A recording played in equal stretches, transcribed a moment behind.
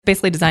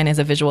Basically, design is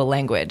a visual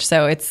language.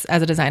 So it's,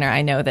 as a designer,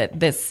 I know that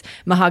this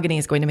mahogany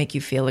is going to make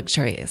you feel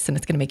luxurious and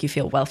it's going to make you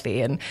feel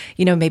wealthy. And,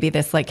 maybe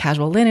this like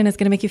casual linen is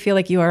going to make you feel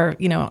like you are,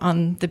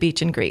 on the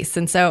beach in Greece.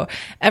 And so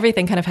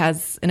everything kind of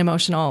has an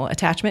emotional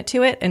attachment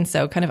to it. And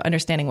so kind of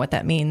understanding what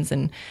that means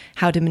and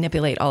how to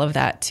manipulate all of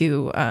that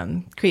to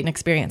create an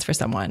experience for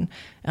someone.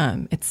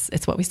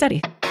 It's what we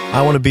study.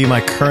 I want to be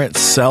my current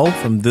self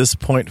from this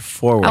point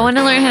forward. I want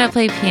to learn how to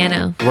play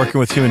piano. Working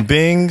with human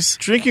beings,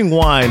 drinking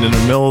wine in the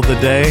middle of the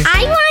day.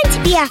 I want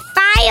to be a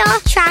fire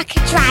truck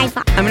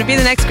driver. I'm going to be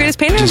the next greatest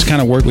painter. Just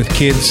kind of work with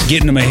kids,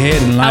 getting them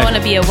ahead in life. I want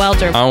to be a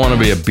welder. I want to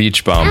be a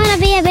beach bum. I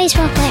want to be a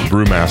baseball player.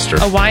 Brewmaster.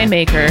 A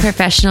winemaker.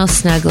 Professional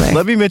snuggler.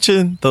 Let me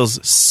mention those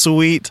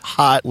sweet,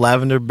 hot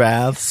lavender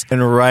baths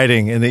and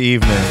writing in the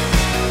evening.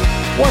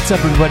 What's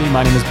up, everybody?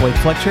 My name is Blake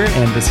Fletcher,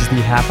 and this is the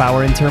Half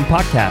Hour Intern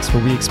Podcast,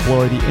 where we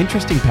explore the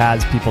interesting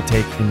paths people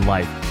take in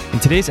life. In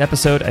today's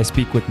episode, I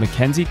speak with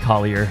Mackenzie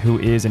Collier, who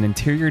is an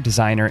interior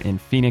designer in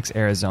Phoenix,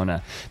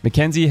 Arizona.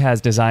 Mackenzie has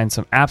designed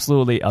some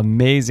absolutely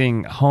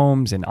amazing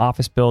homes and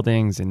office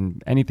buildings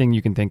and anything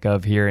you can think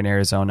of here in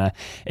Arizona,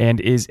 and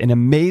is an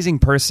amazing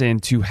person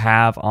to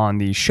have on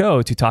the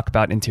show to talk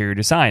about interior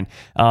design.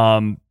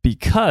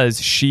 Because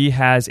she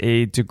has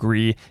a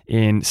degree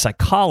in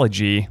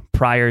psychology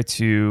prior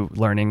to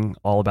learning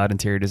all about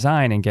interior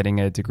design and getting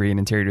a degree in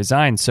interior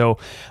design. So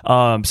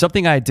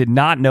something I did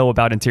not know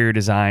about interior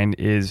design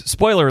is,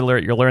 spoiler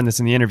alert, you'll learn this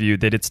in the interview,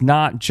 that it's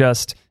not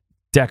just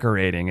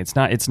decorating. It's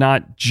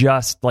not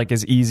just like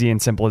as easy and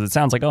simple as it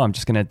sounds like, oh, I'm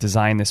just going to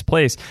design this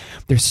place.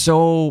 There's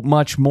so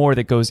much more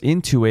that goes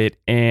into it,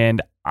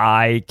 and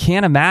I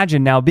can't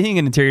imagine now being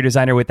an interior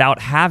designer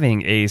without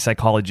having a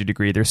psychology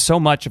degree. There's so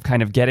much of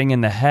kind of getting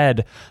in the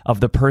head of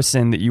the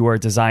person that you are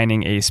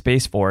designing a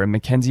space for. And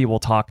Mackenzie will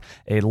talk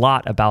a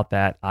lot about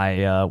that.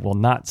 I will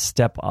not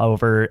step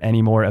over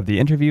any more of the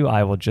interview.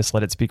 I will just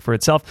let it speak for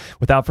itself.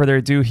 Without further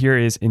ado, here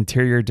is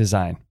interior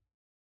design.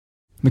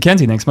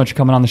 Mackenzie, thanks so much for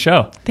coming on the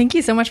show. Thank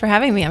you so much for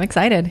having me. I'm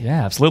excited.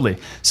 Yeah, absolutely.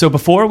 So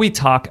before we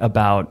talk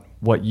about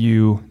what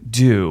you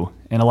do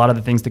and a lot of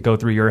the things that go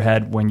through your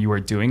head when you are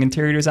doing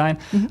interior design,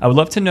 I would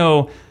love to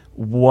know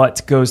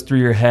what goes through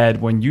your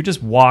head when you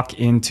just walk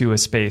into a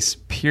space,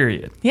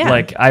 period. Yeah.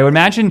 Like, I would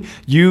imagine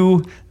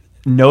you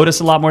notice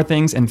a lot more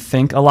things and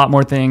think a lot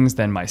more things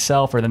than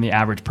myself or than the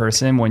average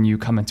person when you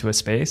come into a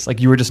space.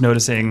 Like, you were just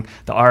noticing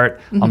the art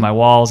on my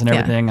walls and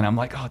everything, and I'm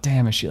like, oh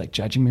damn, is she like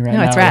judging me right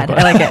now? No, it's rad.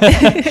 I like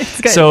it.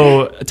 It's good.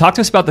 So talk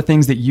to us about the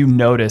things that you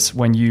notice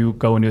when you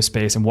go into a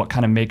space and what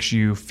kind of makes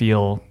you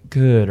feel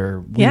good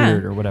or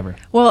weird or whatever.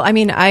 Well, I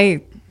mean,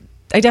 I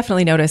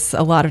definitely notice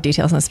a lot of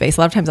details in the space.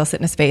 A lot of times I'll sit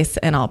in a space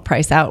and I'll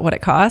price out what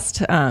it cost.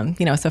 So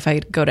if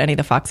I go to any of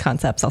the Fox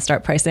concepts, I'll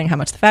start pricing how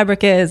much the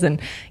fabric is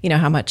and,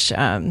 how much,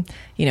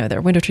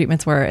 their window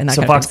treatments were and that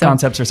kind of thing. So Fox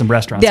concepts are some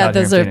restaurants out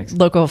here in Phoenix. Those are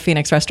local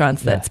Phoenix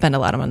restaurants that spend a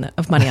lot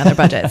of money on their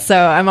budget. So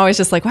I'm always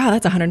just like, wow,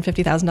 that's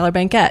 $150,000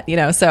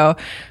 banquet, So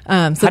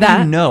how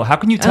do you know? How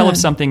can you tell if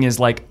something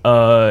is like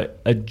a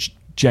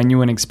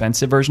genuine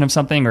expensive version of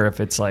something, or if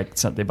it's like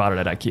they bought it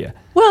at IKEA?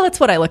 Well, it's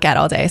what I look at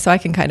all day. So I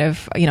can kind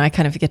of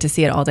get to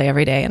see it all day,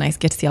 every day. And I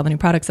get to see all the new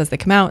products as they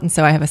come out. And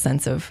so I have a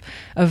sense of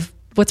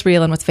what's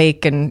real and what's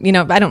fake. And,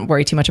 I don't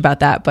worry too much about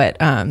that, but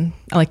I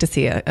like to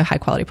see a high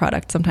quality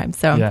product sometimes.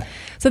 So,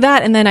 so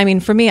that, and then, I mean,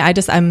 for me,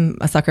 I'm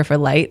a sucker for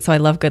light. So I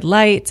love good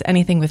light.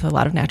 Anything with a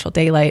lot of natural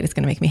daylight is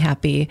going to make me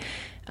happy.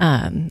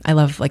 I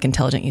love like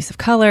intelligent use of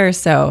color.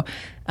 So,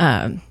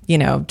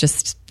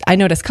 I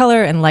notice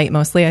color and light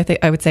mostly,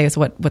 I would say is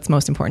what's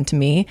most important to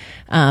me.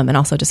 And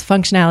also just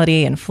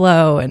functionality and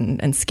flow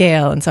and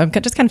scale. And so I'm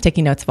just kind of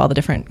taking notes of all the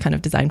different kind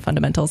of design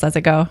fundamentals as I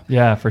go.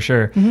 Yeah, for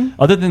sure.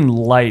 Other than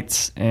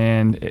lights,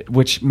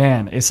 which,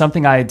 man, is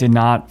something I did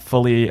not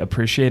fully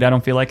appreciate, I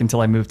don't feel like,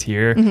 until I moved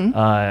here.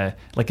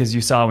 Like, as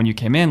you saw when you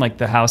came in, like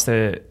the house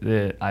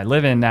that I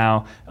live in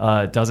now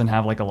doesn't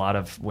have like a lot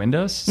of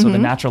windows. So the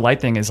natural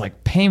light thing is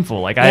like painful.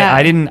 Like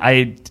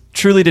I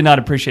truly did not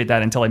appreciate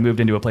that until I moved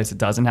into a place that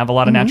doesn't have a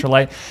lot of natural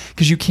light,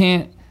 because you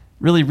can't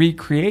really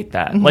recreate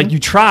that. Like, you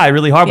try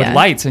really hard with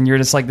lights and you're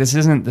just like, this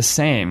isn't the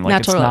same.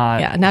 Like,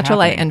 natural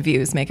light and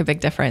views make a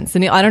big difference.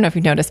 And I don't know if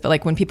you've noticed, but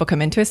like when people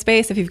come into a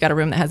space, if you've got a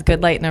room that has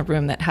good light and a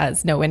room that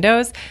has no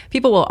windows,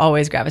 people will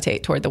always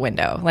gravitate toward the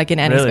window, like in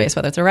any space,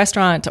 whether it's a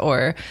restaurant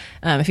or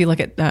if you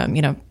look at,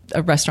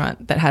 a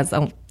restaurant that has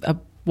a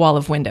wall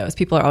of windows,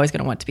 people are always going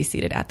to want to be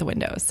seated at the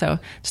windows. So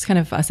just kind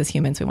of us as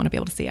humans, we want to be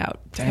able to see out.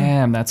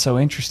 Damn, that's so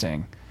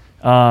interesting.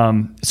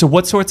 So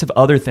what sorts of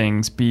other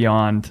things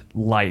beyond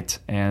light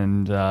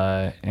and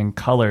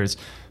colors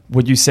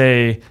would you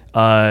say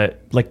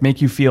like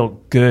make you feel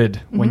good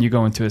when you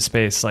go into a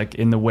space, like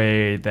in the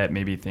way that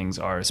maybe things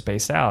are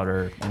spaced out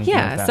or anything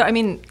like that? So I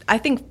mean, I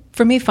think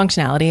for me,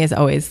 functionality is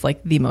always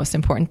like the most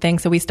important thing.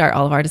 So we start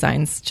all of our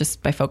designs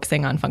just by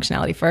focusing on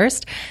functionality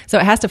first. So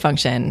it has to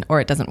function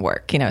or it doesn't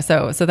work,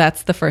 so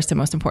that's the first and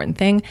most important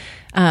thing.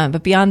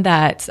 But beyond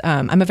that,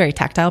 I'm a very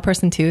tactile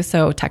person too.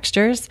 So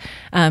textures,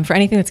 for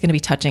anything that's going to be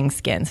touching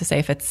skin. So say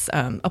if it's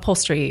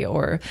upholstery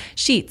or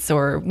sheets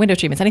or window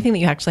treatments, anything that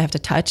you actually have to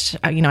touch,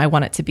 I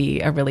want it to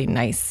be a really really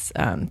nice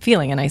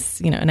feeling, a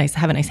nice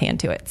have a nice hand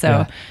to it.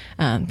 So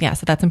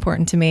so that's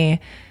important to me.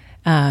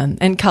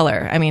 And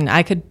color. I mean,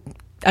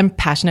 I'm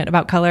passionate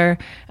about color.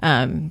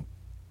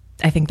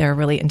 I think there are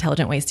really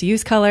intelligent ways to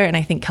use color, and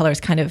I think color is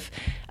kind of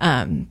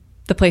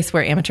the place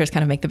where amateurs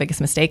kind of make the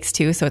biggest mistakes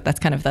too. So that's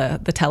kind of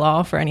the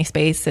tell-all for any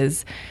space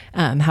is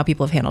how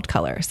people have handled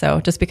color.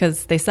 So just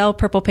because they sell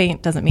purple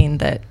paint doesn't mean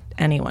that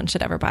anyone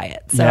should ever buy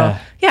it. So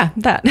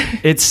that.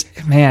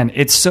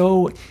 It's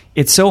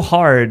so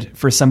hard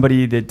for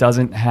somebody that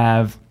doesn't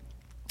have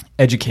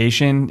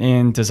education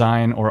in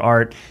design or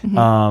art,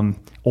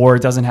 or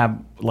doesn't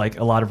have like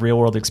a lot of real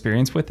world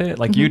experience with it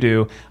like you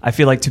do. I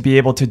feel like to be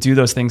able to do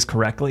those things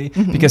correctly,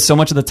 because so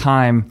much of the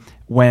time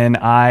when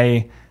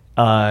I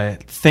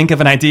think of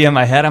an idea in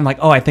my head, I'm like,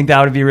 oh, I think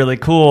that would be really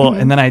cool.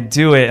 And then I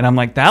do it and I'm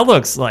like, that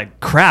looks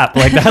like crap.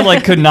 Like that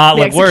like could not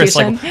look worse.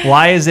 Like,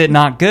 why is it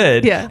not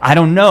good? Yeah. I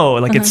don't know.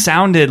 Like it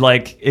sounded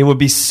like it would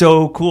be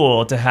so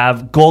cool to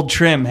have gold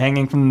trim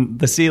hanging from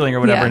the ceiling or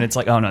whatever. And it's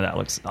like, oh no, that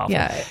looks awful.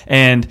 Yeah.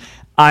 And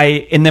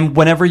then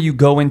whenever you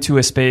go into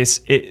a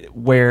space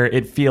where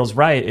it feels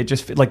right, it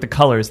just like the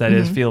colors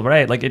feel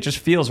right. Like it just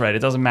feels right. It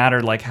doesn't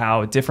matter like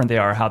how different they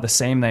are, how the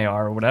same they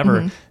are or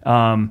whatever.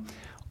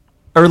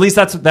 Or at least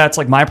that's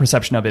like my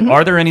perception of it.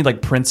 Are there any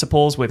like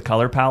principles with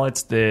color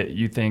palettes that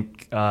you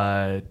think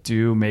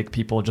do make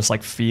people just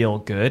like feel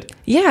good?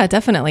 Yeah,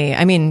 definitely.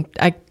 I mean,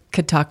 I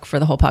could talk for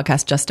the whole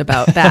podcast just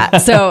about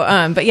that.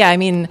 So, but yeah, I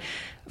mean,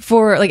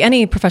 for like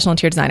any professional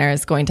interior designer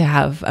is going to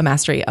have a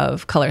mastery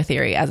of color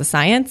theory as a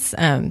science.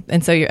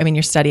 And so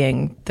you're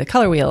studying the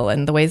color wheel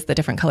and the ways that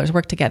different colors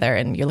work together,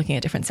 and you're looking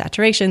at different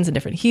saturations and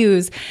different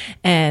hues.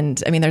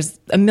 And I mean, there's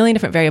a million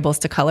different variables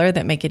to color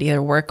that make it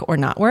either work or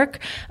not work.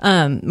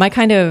 My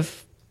kind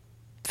of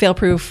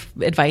fail-proof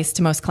advice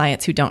to most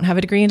clients who don't have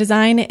a degree in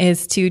design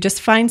is to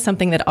just find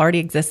something that already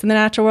exists in the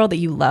natural world that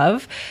you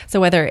love. So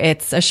whether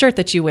it's a shirt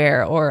that you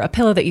wear or a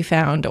pillow that you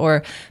found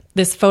or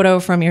this photo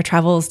from your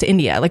travels to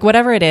India, like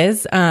whatever it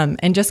is,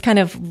 and just kind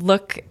of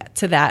look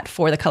to that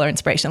for the color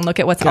inspiration. Look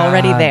at what's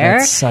already there.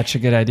 That's such a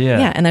good idea.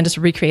 Yeah, and then just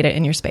recreate it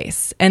in your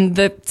space. And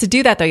to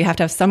do that, though, you have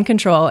to have some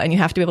control, and you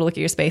have to be able to look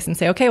at your space and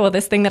say, okay, well,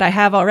 this thing that I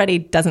have already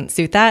doesn't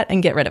suit that,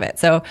 and get rid of it.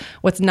 So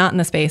what's not in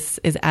the space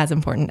is as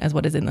important as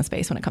what is in the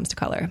space when it comes to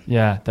color.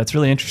 Yeah, that's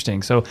really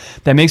interesting. So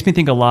that makes me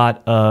think a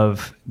lot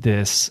of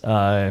this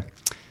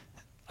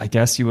I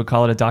guess you would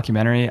call it a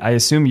documentary. I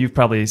assume you've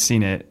probably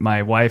seen it.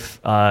 My wife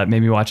made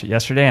me watch it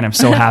yesterday, and I'm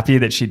so happy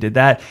that she did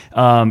that.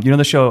 You know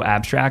the show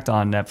Abstract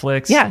on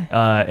Netflix? Yeah.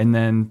 And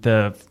then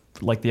the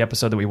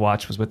episode that we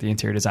watched was with the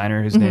interior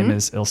designer whose name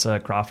is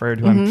Ilsa Crawford,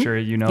 who I'm sure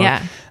you know.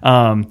 Yeah.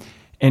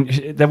 And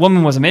that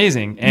woman was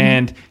amazing.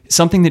 And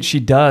something that she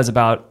does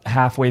about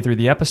halfway through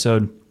the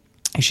episode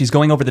is she's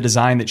going over the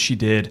design that she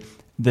did,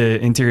 the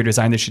interior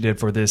design that she did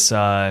for this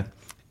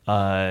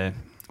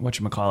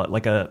whatchamacallit,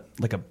 like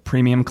a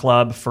premium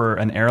club for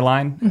an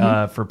airline,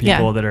 for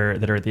people that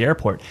are at the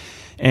airport.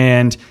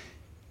 And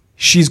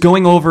she's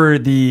going over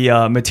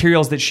the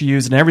materials that she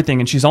used and everything,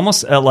 and she's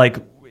almost like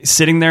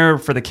sitting there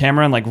for the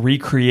camera and like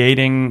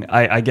recreating,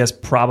 I guess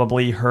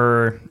probably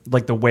her,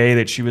 like the way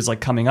that she was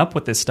like coming up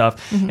with this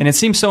stuff. And it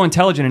seems so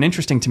intelligent and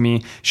interesting to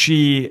me.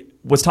 She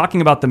was talking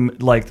about them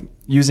like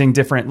using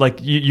different, like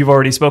you've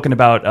already spoken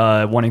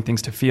about wanting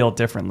things to feel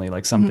differently,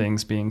 like some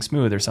things being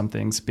smooth or some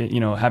things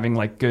having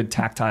like good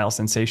tactile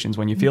sensations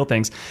when you feel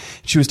things.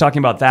 She was talking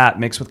about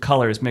that mixed with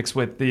colors, mixed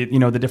with the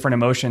the different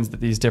emotions that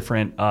these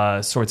different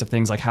sorts of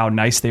things, like how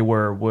nice they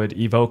were, would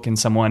evoke in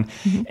someone.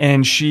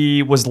 And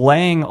she was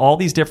laying all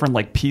these different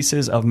like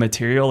pieces of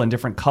material and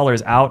different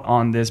colors out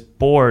on this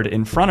board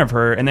in front of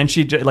her, and then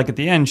she like at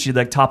the end she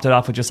like topped it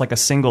off with just like a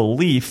single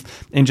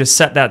leaf and just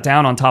set that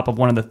down on top of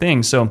one of the things.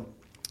 So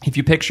if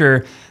you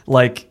picture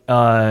like,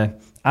 I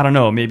don't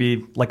know,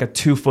 maybe like a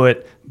 2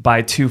 foot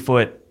by 2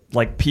 foot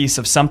like piece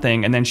of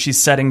something, and then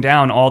she's setting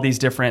down all these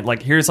different,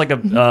 like here's like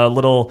a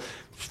little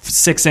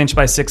 6 inch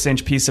by 6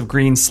 inch piece of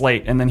green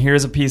slate, and then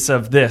here's a piece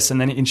of this,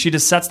 and she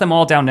just sets them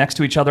all down next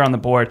to each other on the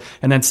board,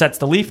 and then sets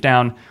the leaf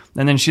down,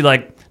 and then she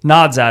like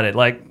nods at it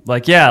like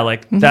yeah,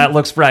 like that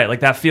looks right,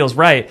 like that feels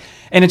right.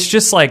 And it's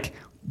just like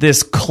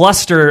this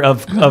cluster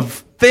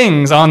of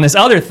things on this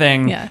other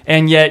thing,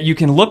 and yet you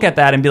can look at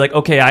that and be like,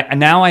 okay,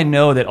 now I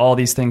know that all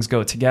these things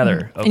go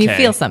together. Okay. And you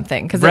feel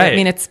something, because I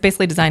mean, it's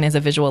basically design as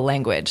a visual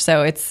language.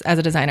 So it's, as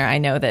a designer, I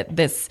know that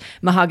this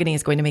mahogany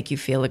is going to make you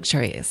feel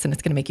luxurious, and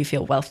it's going to make you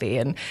feel wealthy,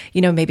 and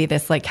maybe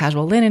this like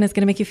casual linen is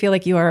going to make you feel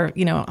like you are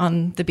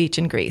on the beach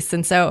in Greece.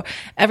 And so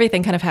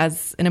everything kind of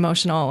has an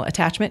emotional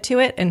attachment to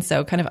it, and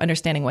so kind of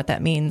understanding what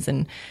that means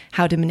and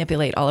how to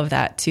manipulate all of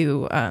that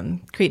to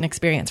create an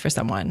experience for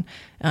someone,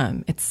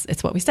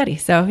 it's what we study.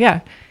 So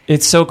yeah.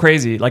 It's so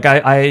crazy. Like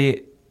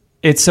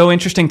it's so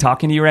interesting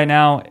talking to you right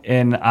now.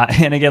 And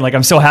again, like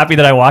I'm so happy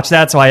that I watched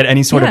that. So I had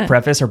any sort of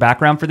preface or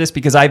background for this,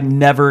 because I've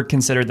never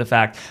considered the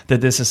fact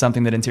that this is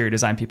something that interior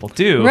design people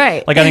do.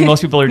 Right. Like I think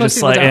most people are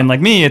just like, and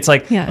like me, it's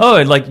like,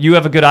 oh, like you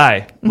have a good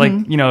eye. Like,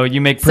 you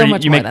make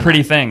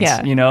pretty things,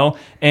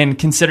 and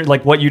consider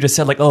like what you just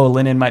said, like, oh,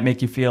 linen might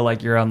make you feel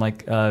like you're on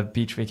like a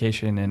beach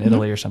vacation in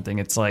Italy or something.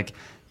 It's like,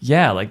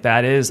 yeah, like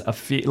that is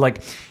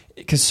like,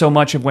 because so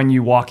much of when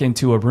you walk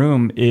into a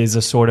room is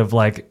a sort of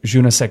like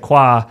je ne sais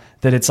quoi,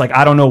 that it's like,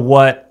 I don't know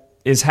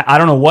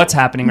what's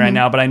happening right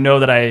now, but I know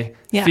that I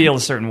feel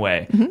a certain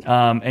way.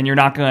 And you're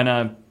not going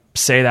to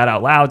say that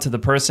out loud to the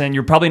person.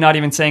 You're probably not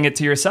even saying it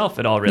to yourself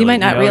at all, really. You might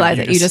not realize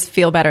it. You just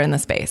feel better in the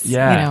space.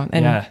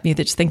 And you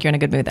just think you're in a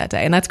good mood that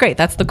day. And that's great.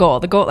 That's the goal.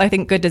 The goal, I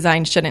think good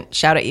design shouldn't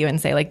shout at you and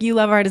say, like, you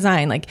love our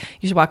design. Like,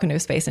 you should walk into a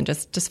space and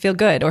just feel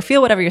good, or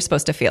feel whatever you're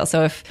supposed to feel.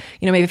 So if,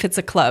 maybe if it's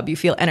a club, you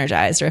feel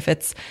energized, or if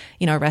it's,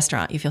 a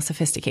restaurant, you feel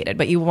sophisticated,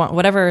 but you want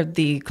whatever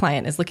the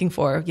client is looking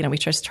for. We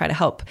just try to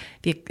help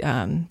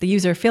the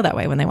user feel that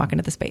way when they walk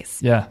into the space.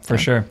 Yeah, for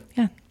sure.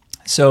 Yeah.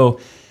 So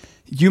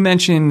you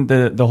mentioned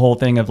the whole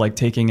thing of like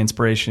taking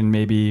inspiration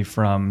maybe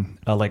from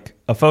like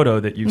a photo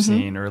that you've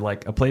seen, or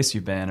like a place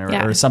you've been,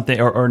 or something,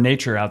 or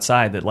nature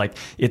outside, that like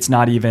it's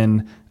not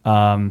even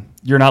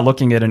you're not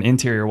looking at an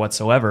interior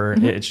whatsoever.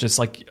 It's just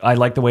like, I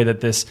like the way that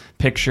this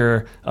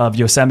picture of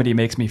Yosemite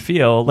makes me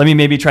feel. Let me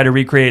maybe try to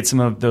recreate some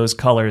of those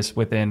colors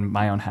within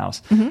my own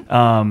house.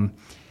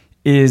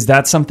 Is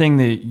that something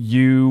that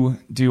you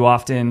do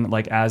often,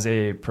 like as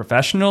a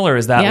professional, or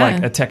is that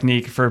like a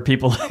technique for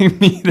people like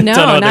me? That No,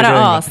 don't know what not they're at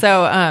doing? all.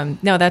 So,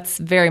 no, that's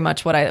very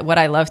much what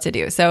I love to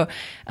do. So,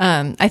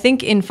 I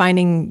think in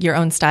finding your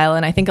own style,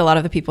 and I think a lot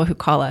of the people who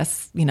call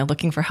us,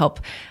 looking for help,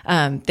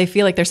 they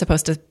feel like they're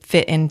supposed to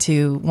fit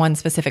into one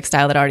specific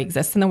style that already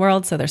exists in the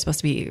world. So they're supposed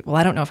to be, well,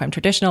 I don't know if I'm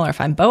traditional or if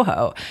I'm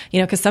boho,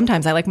 because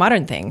sometimes I like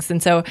modern things.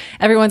 And so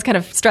everyone's kind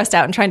of stressed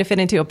out and trying to fit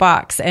into a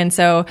box. And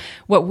so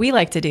what we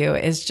like to do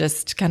is just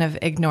kind of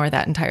ignore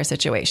that entire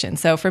situation.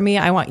 So for me,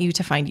 I want you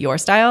to find your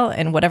style,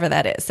 and whatever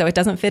that is. So it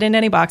doesn't fit into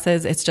any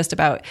boxes. It's just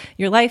about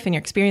your life and your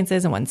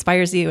experiences and what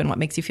inspires you and what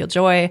makes you feel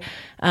joy.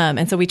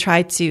 And so we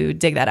try to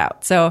dig that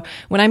out. So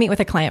when I meet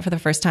with a client for the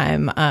first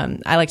time,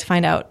 I like to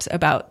find out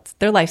about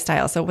their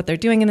lifestyle. So what they're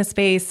doing in the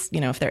space,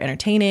 if they're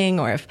entertaining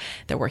or if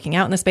they're working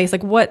out in the space,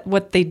 like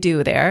what they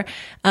do there.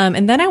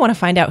 And then I want to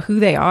find out who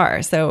they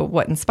are. So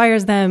what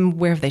inspires them,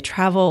 where have they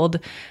traveled?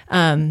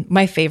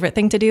 My favorite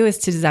thing to do is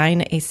to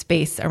design a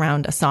space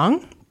around a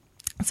song.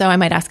 So I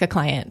might ask a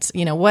client,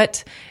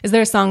 what is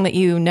there a song that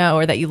you know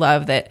or that you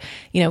love that,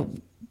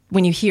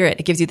 when you hear it,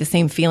 it gives you the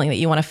same feeling that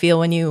you want to feel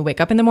when you wake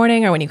up in the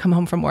morning or when you come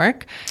home from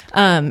work.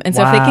 And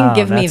so if they can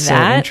give me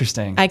that,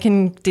 interesting. I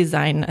can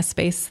design a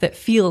space that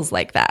feels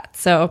like that.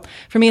 So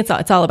for me, it's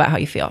all about how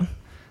you feel.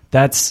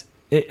 That's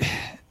it.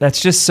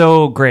 That's just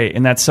so great.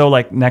 And that's so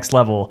like next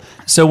level.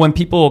 So when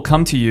people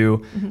come to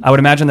you, I would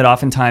imagine that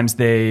oftentimes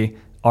they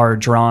are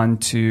drawn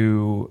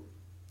to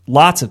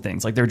lots of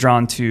things. Like they're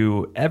drawn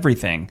to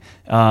everything.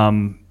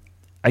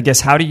 I guess,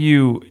 how do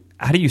you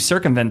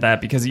circumvent that?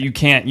 Because you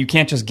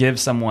can't just give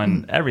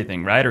someone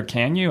everything, right? Or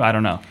can you? I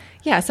don't know.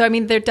 Yeah. So, I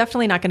mean, they're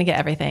definitely not going to get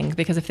everything,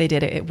 because if they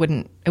did it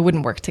wouldn't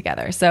work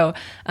together. So,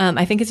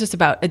 I think it's just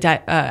about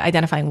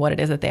identifying what it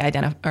is that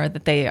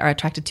they are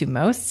attracted to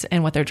most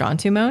and what they're drawn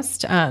to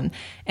most. And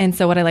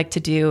so what I like to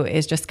do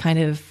is just kind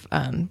of,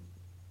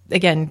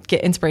 again,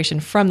 get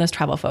inspiration from those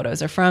travel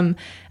photos or from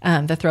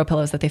the throw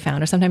pillows that they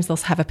found, or sometimes they'll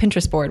have a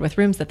Pinterest board with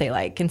rooms that they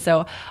like. And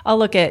so I'll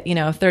look at,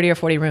 30 or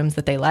 40 rooms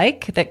that they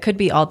like that could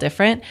be all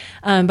different.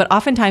 But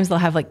oftentimes they'll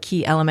have like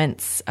key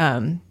elements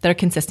that are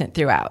consistent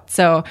throughout.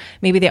 So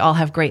maybe they all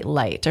have great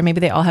light, or maybe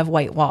they all have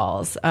white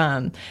walls.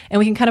 And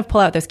we can kind of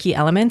pull out those key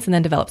elements and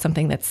then develop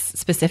something that's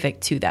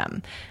specific to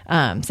them.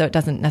 So it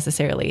doesn't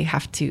necessarily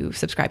have to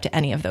subscribe to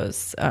any of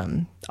those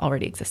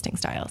already existing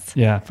styles.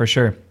 Yeah, for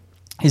sure.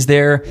 Is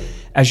there,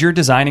 as you're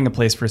designing a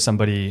place for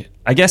somebody,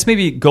 I guess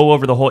maybe go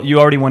over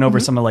you already went over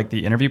some of like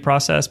the interview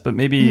process, but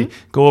maybe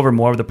go over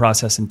more of the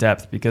process in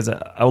depth, because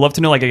I would love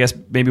to know, like, I guess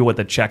maybe what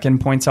the check-in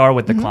points are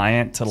with the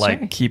client to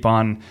like keep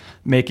on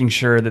making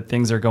sure that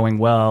things are going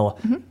well,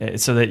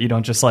 so that you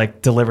don't just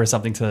like deliver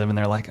something to them and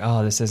they're like,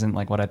 oh, this isn't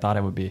like what I thought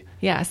it would be.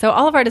 Yeah. So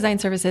all of our design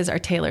services are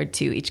tailored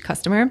to each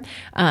customer,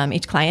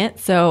 each client.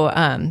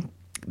 So,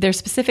 they're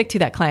specific to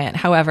that client.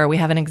 However, we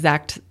have an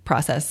exact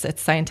process.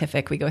 It's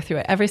scientific. We go through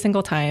it every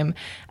single time,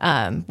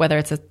 whether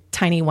it's a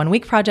tiny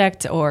 1-week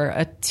project or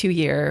a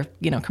 2-year,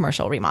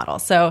 commercial remodel.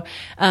 So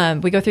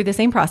we go through the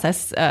same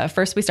process.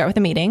 First, we start with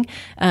a meeting.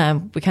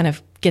 We kind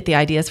of get the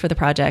ideas for the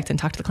project and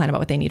talk to the client about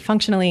what they need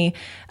functionally.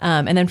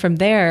 And then from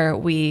there,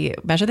 we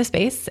measure the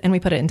space and we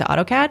put it into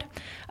AutoCAD.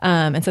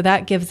 And so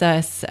that gives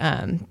us,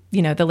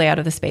 the layout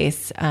of the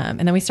space. And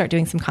then we start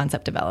doing some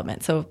concept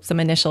development. So some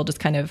initial just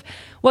kind of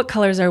what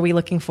colors are we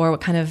looking for?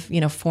 What kind of,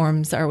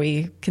 forms are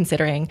we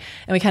considering?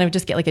 And we kind of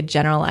just get like a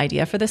general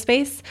idea for the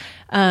space.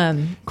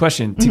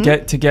 Question,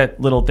 to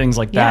get little things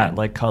like that,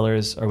 like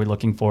colors are we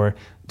looking for?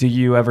 Do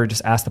you ever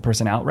just ask the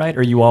person outright,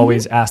 or you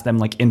always ask them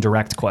like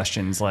indirect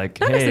questions like,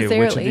 hey,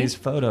 which of these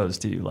photos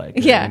do you like?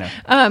 Or, yeah.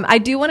 I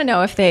do want to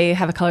know if they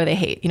have a color they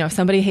hate. If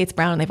somebody hates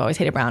brown and they've always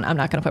hated brown, I'm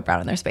not going to put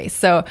brown in their space.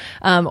 So,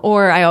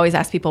 or I always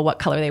ask people what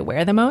color they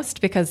wear the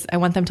most, because I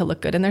want them to look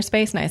good in their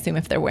space. And I assume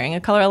if they're wearing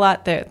a color a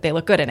lot, they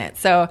look good in it.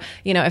 So,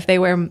 if they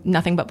wear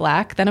nothing but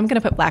black, then I'm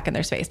going to put black in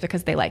their space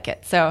because they like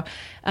it. So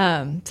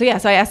I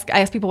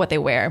ask people what they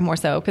wear more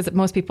so, because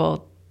most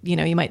people,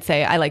 you might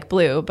say I like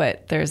blue,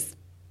 but there's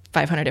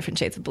 500 different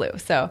shades of blue.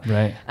 So,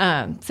 right.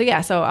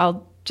 So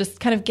I'll just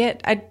kind of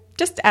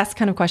just ask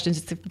kind of questions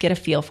just to get a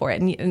feel for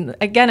it. And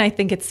again, I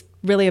think it's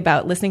really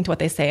about listening to what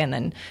they say and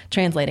then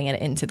translating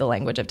it into the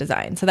language of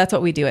design. So that's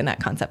what we do in that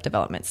concept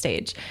development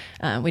stage.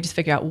 We just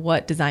figure out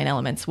what design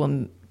elements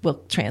will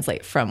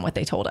translate from what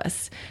they told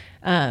us.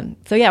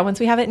 Once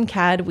we have it in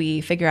CAD,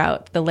 we figure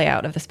out the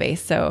layout of the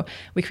space. So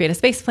we create a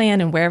space plan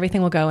and where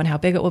everything will go and how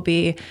big it will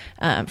be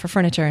for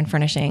furniture and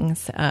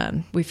furnishings.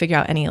 We figure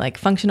out any like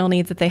functional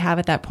needs that they have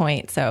at that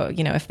point. So,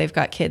 if they've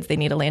got kids, they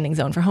need a landing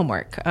zone for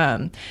homework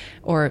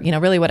or,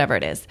 really whatever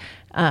it is.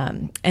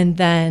 And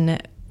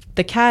then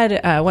the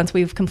CAD, once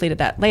we've completed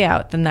that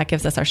layout, then that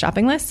gives us our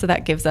shopping list. So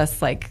that gives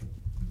us like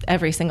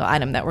every single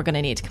item that we're going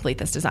to need to complete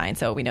this design.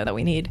 So we know that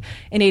we need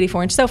an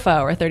 84-inch sofa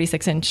or a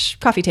 36-inch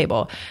coffee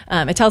table.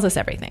 It tells us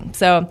everything.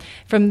 So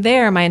from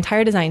there, my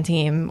entire design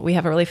team, we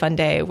have a really fun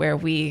day where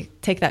we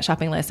take that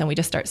shopping list and we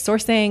just start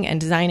sourcing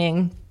and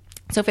designing.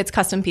 So if it's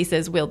custom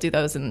pieces, we'll do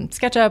those in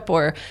SketchUp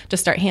or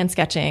just start hand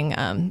sketching,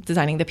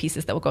 designing the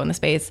pieces that will go in the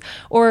space.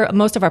 Or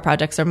most of our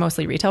projects are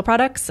mostly retail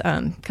products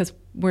because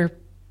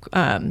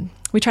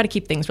we try to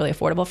keep things really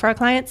affordable for our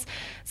clients.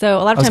 So a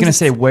lot of times I was going to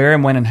say, where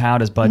and when and how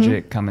does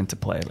budget come into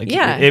play? Like,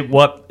 at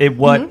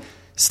what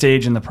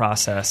stage in the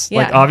process?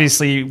 Like,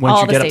 obviously,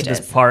 once you get up to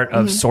this part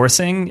of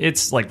sourcing,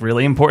 it's like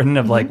really important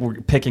of like we're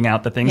picking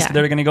out the things that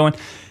are going to go in.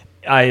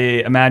 I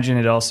imagine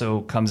it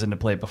also comes into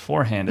play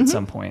beforehand at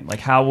some point.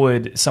 Like, how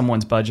would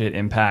someone's budget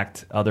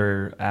impact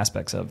other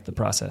aspects of the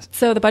process?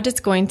 So the budget's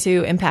going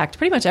to impact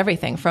pretty much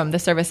everything from the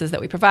services that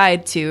we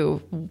provide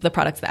to the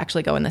products that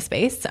actually go in the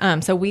space.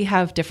 So we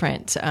have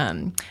different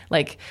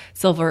like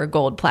silver,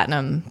 gold,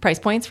 platinum price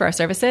points for our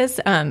services.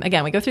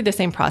 Again, we go through the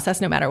same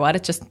process no matter what.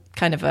 It's just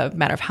kind of a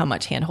matter of how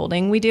much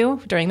hand-holding we do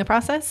during the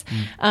process.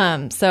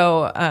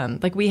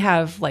 Like we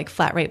have like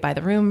flat rate by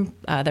the room.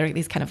 There are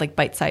these kind of like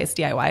bite-sized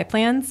DIY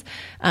plans.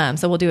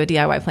 So we'll do a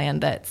DIY plan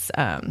that's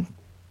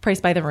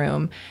priced by the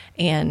room,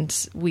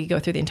 and we go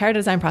through the entire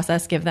design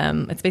process, give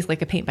them, it's basically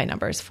like a paint by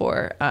numbers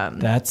for...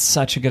 that's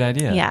such a good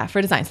idea. Yeah,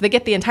 for design. So they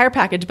get the entire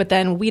package, but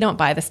then we don't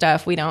buy the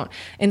stuff, we don't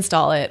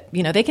install it.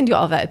 They can do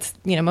all of that. It's,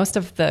 most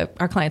of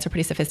our clients are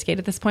pretty sophisticated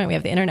at this point. We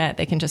have the internet,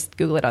 they can just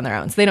Google it on their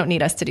own. So they don't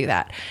need us to do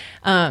that.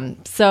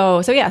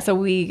 So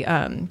we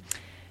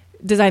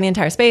design the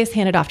entire space,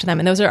 hand it off to them,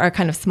 and those are our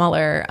kind of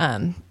smaller...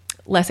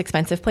 less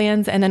expensive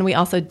plans. And then we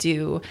also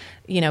do,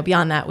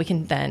 beyond that, we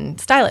can then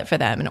style it for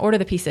them and order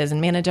the pieces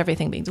and manage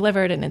everything being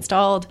delivered and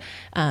installed.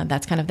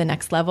 That's kind of the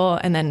next level.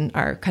 And then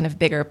our kind of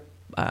bigger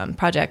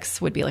projects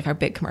would be like our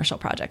big commercial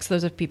projects. So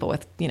those are people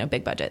with,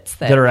 big budgets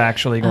that are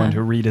actually going to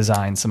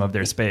redesign some of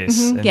their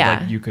space. And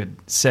like you could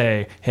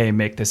say, hey,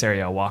 make this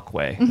area a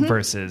walkway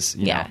versus,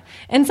 you know.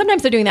 And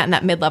sometimes they're doing that in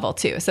that mid-level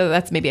too. So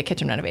that's maybe a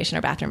kitchen renovation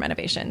or bathroom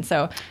renovation.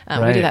 So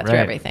we do that through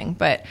everything.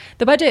 But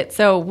the budget,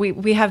 so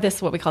we have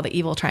this, what we call the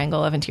evil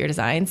triangle of interior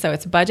design. So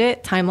it's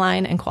budget,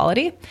 timeline, and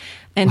quality.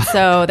 And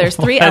so there's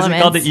three elements. Why is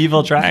it called the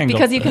evil triangle?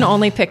 Because you can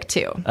only pick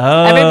two.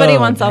 Oh, everybody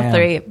wants all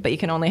three, but you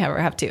can only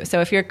have two.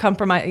 So if you're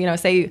compromised,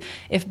 say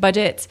if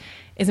budget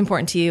is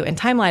important to you and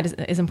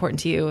timeline is important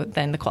to you,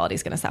 then the quality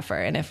is going to suffer.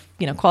 And if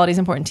quality is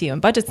important to you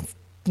and budget's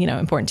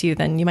important to you,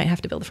 then you might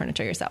have to build the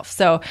furniture yourself.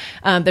 So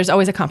there's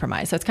always a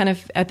compromise. So it's kind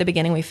of at the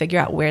beginning we figure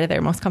out where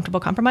they're most comfortable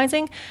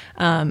compromising,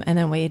 and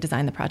then we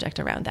design the project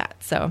around that.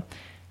 So,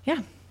 yeah.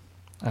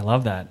 I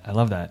love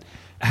that.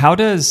 How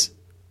does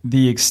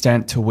the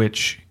extent to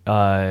which,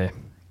 I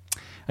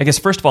guess,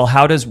 first of all,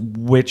 how does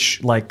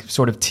which like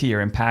sort of tier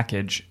and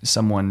package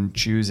someone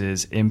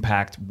chooses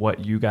impact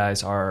what you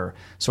guys are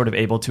sort of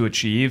able to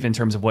achieve in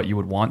terms of what you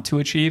would want to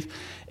achieve?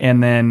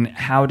 And then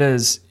how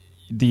does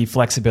the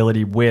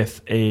flexibility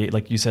with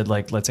like you said,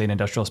 like let's say an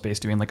industrial space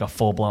doing like a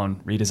full-blown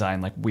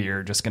redesign, like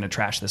we're just going to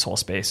trash this whole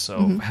space,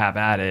 so have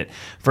at it,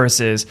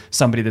 versus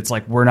somebody that's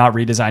like, we're not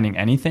redesigning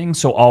anything,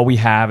 so all we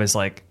have is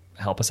like,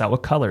 help us out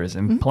with colors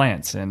and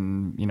plants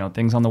and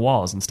things on the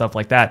walls and stuff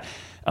like that.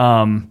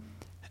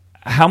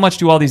 How much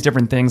do all these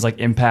different things like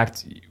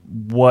impact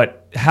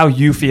how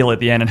you feel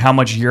at the end, and how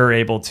much you're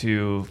able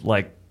to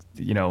like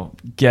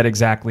get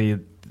exactly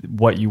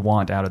what you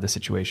want out of the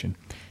situation?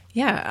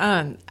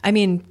 Yeah, I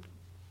mean,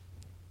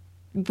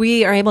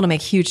 we are able to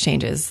make huge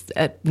changes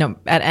at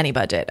any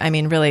budget. I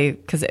mean, really,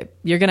 because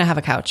you're going to have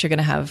a couch, you're going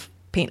to have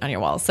paint on your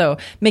walls, so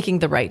making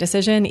the right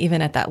decision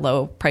even at that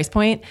low price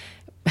point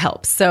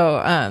helps.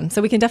 So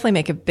we can definitely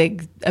make a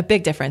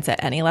big difference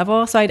at any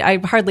level. So I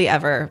hardly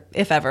ever,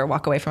 if ever,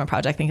 walk away from a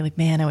project thinking like,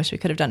 man, I wish we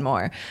could have done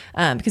more.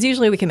 Because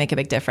usually we can make a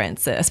big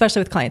difference,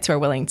 especially with clients who are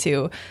willing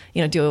to,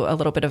 do a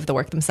little bit of the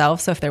work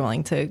themselves. So if they're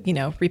willing to,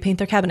 repaint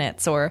their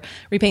cabinets or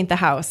repaint the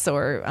house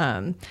or,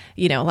 a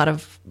lot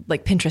of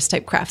like Pinterest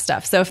type craft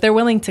stuff. So if they're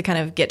willing to kind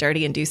of get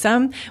dirty and do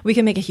some, we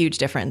can make a huge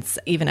difference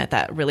even at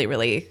that really,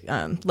 really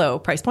low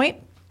price point.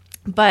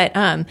 But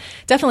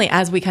definitely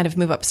as we kind of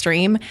move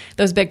upstream,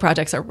 those big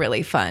projects are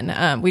really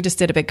fun. We just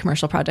did a big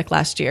commercial project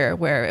last year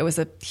where it was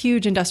a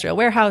huge industrial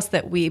warehouse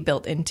that we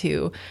built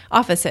into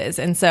offices.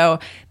 And so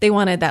they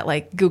wanted that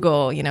like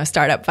Google,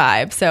 startup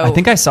vibe. So I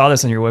think I saw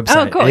this on your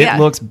website. Oh, cool. It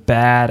looks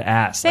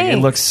badass. Like, it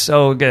Thanks. looks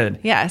so good.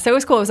 Yeah. So it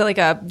was cool. It was like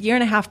a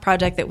 1.5-year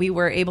project that we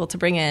were able to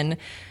bring in,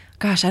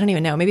 gosh, I don't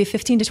even know, maybe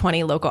 15 to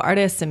 20 local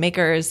artists and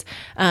makers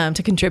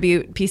to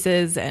contribute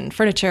pieces and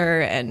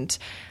furniture and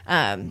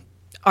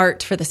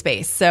art for the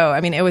space. So, I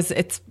mean,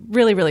 it's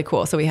really, really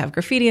cool. So we have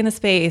graffiti in the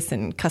space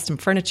and custom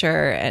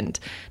furniture and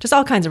just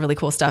all kinds of really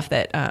cool stuff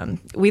that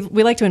we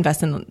like to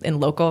invest in the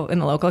local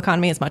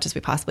economy as much as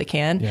we possibly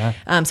can.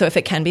 Yeah. So if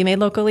it can be made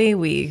locally,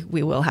 we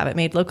will have it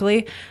made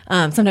locally.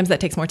 Sometimes that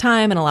takes more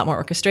time and a lot more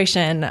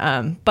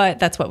orchestration, but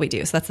that's what we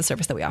do. So that's the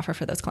service that we offer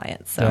for those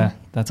clients. So yeah,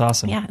 that's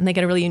awesome. Yeah, and they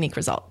get a really unique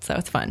result. So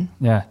it's fun.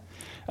 Yeah.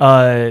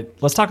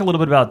 Let's talk a little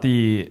bit about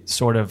the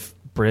sort of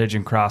bridge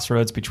and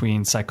crossroads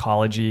between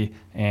psychology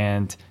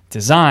and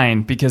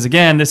design, because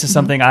again, this is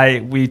something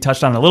we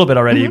touched on a little bit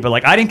already, but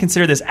like I didn't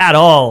consider this at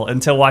all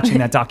until watching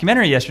that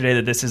documentary yesterday,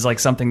 that this is like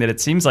something that it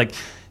seems like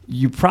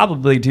you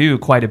probably do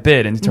quite a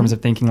bit in terms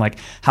of thinking like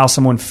how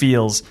someone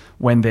feels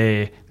when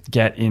they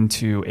get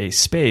into a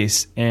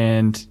space,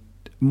 and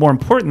more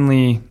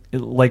importantly,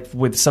 like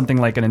with something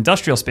like an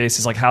industrial space,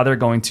 is like how they're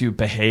going to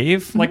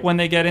behave like when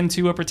they get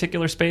into a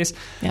particular space.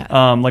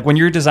 Yeah. Like when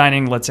you're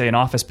designing, let's say, an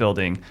office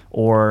building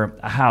or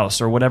a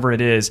house or whatever it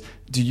is,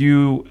 do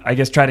you, I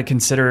guess, try to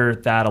consider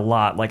that a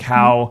lot? Like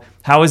how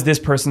is this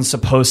person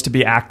supposed to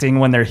be acting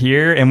when they're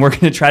here? And we're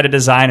going to try to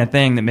design a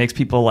thing that makes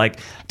people, like,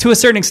 to a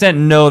certain extent,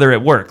 know they're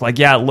at work. Like,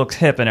 yeah, it looks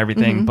hip and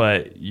everything,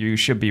 but you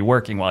should be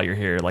working while you're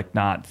here, like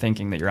not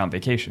thinking that you're on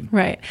vacation.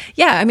 Right.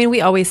 Yeah. I mean,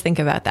 we always think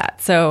about that.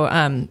 So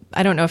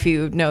I don't know if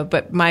you know,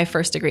 but my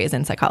first degree is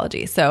in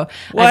psychology. So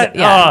what?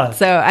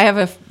 So I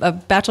have a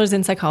bachelor's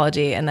in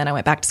psychology, and then I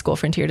went back to school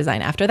for interior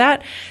design after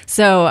that.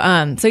 So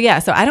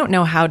so I don't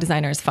know how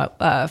designers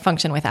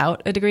function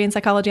without a degree in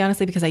psychology,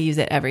 honestly, because I use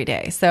it every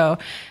day. So,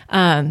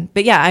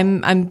 but yeah,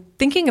 I'm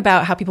thinking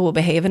about how people will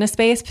behave in a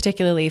space,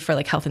 particularly for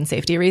like health and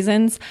safety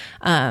reasons.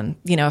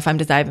 If I'm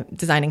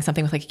designing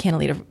something with like a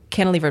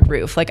cantilevered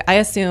roof, like I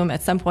assume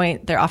at some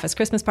point their office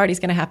Christmas party is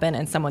going to happen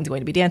and someone's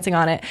going to be dancing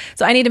on it.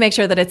 So I need to make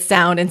sure that it's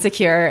sound and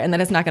secure and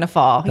that it's not going to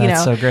fall.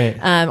 That's so great.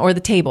 Or the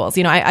tables.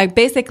 I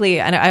basically,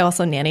 and I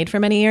also nannied for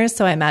many years,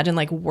 so I imagine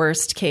like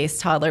worst case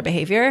toddler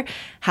behavior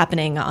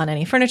happening on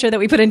any furniture that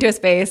we put into a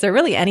space, or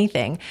really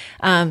anything.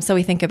 So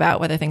we think about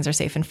whether things are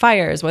safe in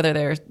fires, whether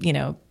they're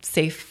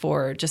safe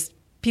for just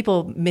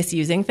people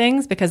misusing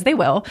things, because they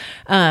will.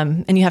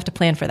 And you have to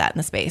plan for that in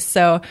the space.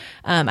 So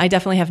I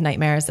definitely have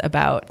nightmares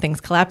about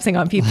things collapsing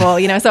on people,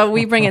 so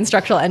we bring in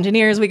structural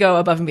engineers. We go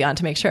above and beyond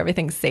to make sure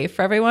everything's safe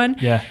for everyone.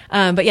 Yeah.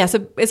 But yeah,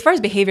 so as far as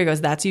behavior goes,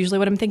 that's usually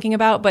what I'm thinking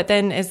about. But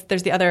then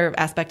there's the other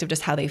aspect of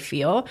just how they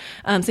feel.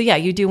 So yeah,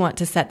 you do want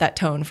to set that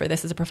tone for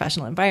this as a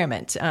professional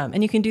environment.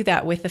 And you can do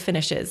that with the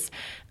finishes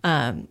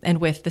and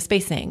with the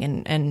spacing.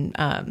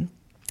 And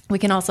we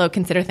can also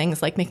consider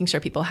things like making sure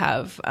people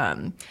have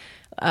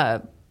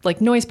like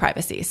noise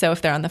privacy. So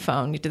if they're on the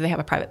phone, do they have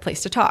a private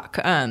place to talk?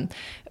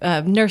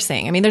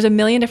 Nursing. I mean, there's a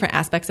million different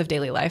aspects of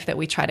daily life that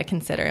we try to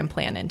consider and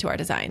plan into our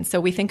design.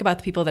 So we think about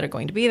the people that are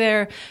going to be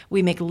there.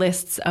 We make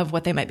lists of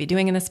what they might be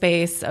doing in the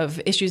space,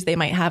 of issues they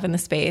might have in the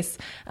space.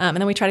 And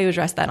then we try to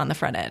address that on the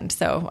front end.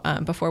 So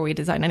before we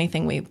design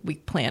anything, we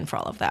plan for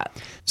all of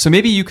that. So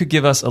maybe you could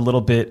give us a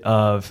little bit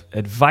of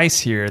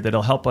advice here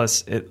that'll help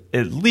us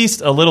at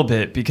least a little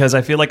bit, because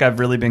I feel like I've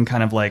really been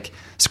kind of like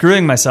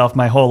screwing myself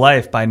my whole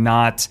life by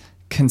not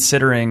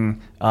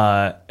considering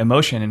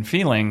emotion and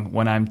feeling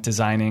when I'm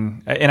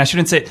designing. And I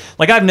shouldn't say,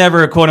 like, I've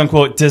never quote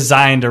unquote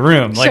designed a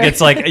room. Like, it's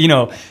like,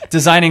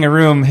 designing a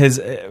room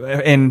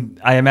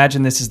and I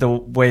imagine this is the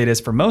way it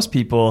is for most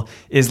people,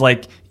 is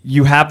like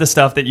you have the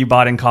stuff that you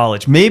bought in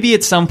college. Maybe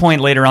at some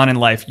point later on in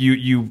life,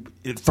 you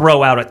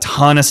throw out a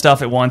ton of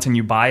stuff at once and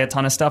you buy a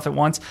ton of stuff at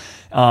once.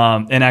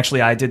 And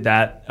actually I did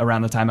that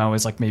around the time I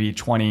was like maybe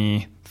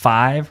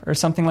 25 or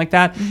something like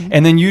that.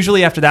 And then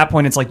usually after that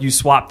point, it's like you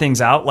swap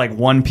things out like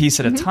one piece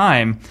at a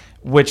time,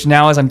 which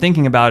now as I'm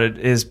thinking about it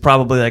is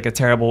probably like a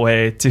terrible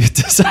way to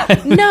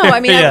design. No, I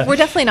mean, we're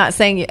definitely not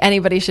saying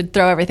anybody should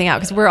throw everything out,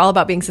 because we're all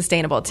about being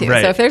sustainable too.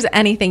 Right. So if there's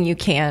anything you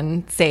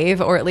can save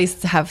or at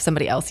least have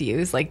somebody else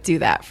use, like do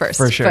that first.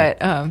 For sure.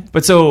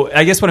 But so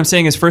I guess what I'm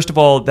saying is, first of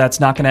all, that's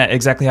not going to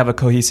exactly have a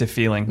cohesive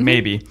feeling,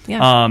 maybe.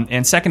 Yeah.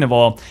 And second of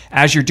all,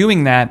 as you're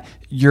doing that,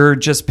 you're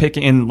just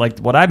picking in, like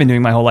what I've been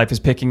doing my whole life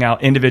is picking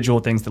out individual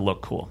things that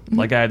look cool.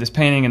 Like I have this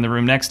painting in the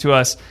room next to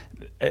us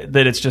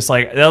that it's just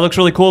like, that looks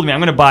really cool to me. I'm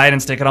going to buy it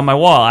and stick it on my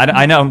wall.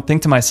 I know,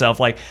 think to myself,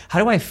 like, how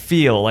do I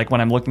feel like when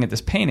I'm looking at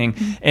this painting?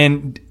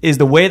 And is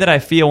the way that I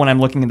feel when I'm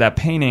looking at that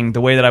painting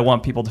the way that I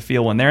want people to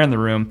feel when they're in the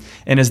room?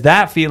 And is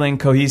that feeling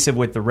cohesive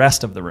with the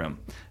rest of the room?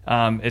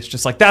 It's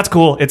just like, that's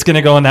cool. It's going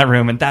to go in that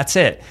room and that's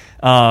it.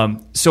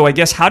 So I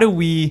guess how do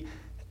we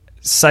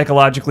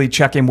psychologically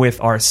check in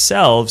with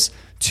ourselves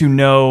to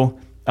know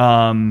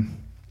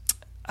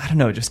I don't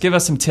know, just give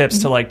us some tips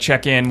to like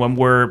check in when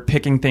we're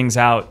picking things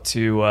out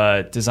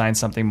to design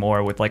something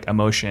more with like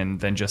emotion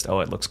than just, oh,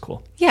 it looks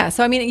cool. Yeah.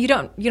 So, I mean, you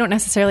don't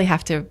necessarily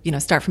have to,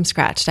 start from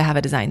scratch to have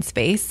a design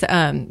space.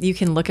 You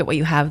can look at what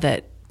you have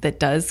that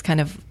does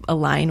kind of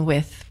align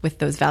with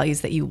those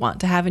values that you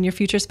want to have in your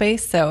future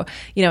space. So,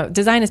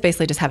 design is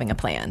basically just having a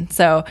plan.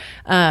 So,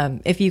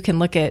 if you can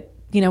look at,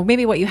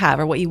 maybe what you have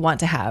or what you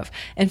want to have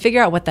and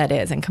figure out what that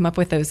is and come up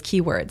with those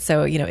keywords.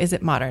 So, is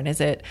it modern? Is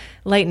it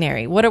light and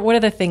airy? What are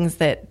the things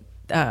that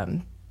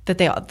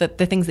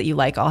the things that you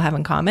like all have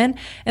in common?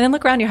 And then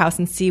look around your house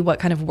and see what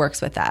kind of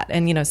works with that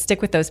and,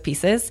 stick with those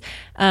pieces.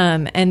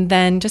 And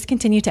then just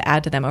continue to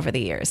add to them over the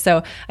years.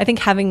 So I think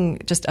having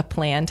just a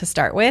plan to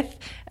start with,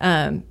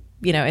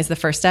 is the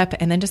first step,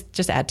 and then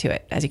just add to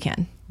it as you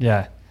can.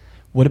 Yeah.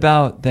 What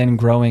about then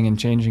growing and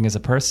changing as a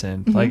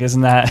person? Like, isn't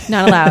that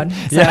not allowed?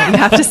 So you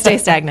have to stay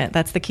stagnant.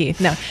 That's the key.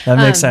 No, that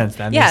makes sense.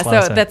 That makes a lot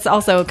of sense. That's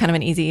also kind of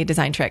an easy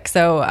design trick.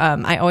 So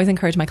I always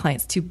encourage my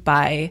clients to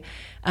buy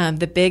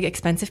the big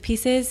expensive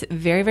pieces,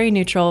 very, very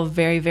neutral,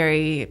 very,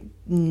 very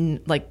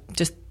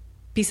just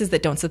pieces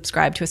that don't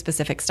subscribe to a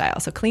specific style.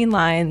 So clean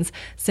lines,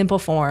 simple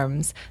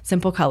forms,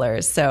 simple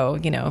colors. So,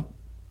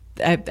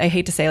 I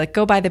hate to say like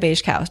go buy the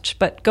beige couch,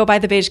 but go buy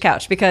the beige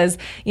couch because,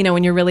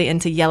 when you're really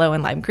into yellow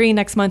and lime green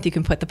next month, you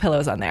can put the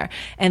pillows on there.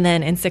 And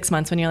then in 6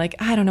 months when you're like,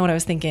 I don't know what I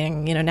was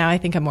thinking, now I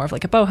think I'm more of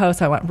like a boho,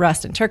 so I want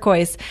rust and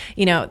turquoise,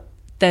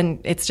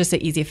 then it's just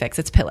an easy fix.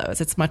 It's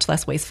pillows. It's much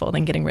less wasteful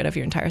than getting rid of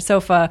your entire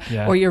sofa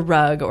or your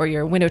rug or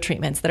your window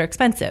treatments that are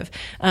expensive.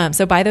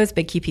 So buy those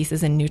big key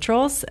pieces in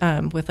neutrals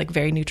with like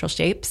very neutral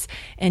shapes,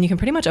 and you can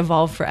pretty much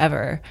evolve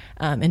forever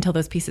until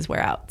those pieces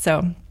wear out.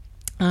 So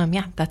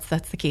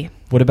that's the key.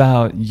 What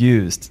about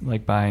used,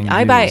 like buying used?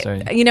 I buy,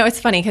 it's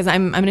funny because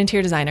I'm an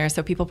interior designer,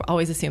 so people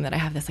always assume that I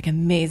have this like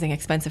amazing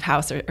expensive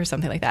house or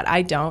something like that.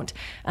 I don't.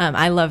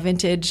 I love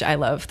vintage. I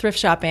love thrift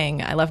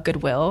shopping. I love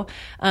Goodwill.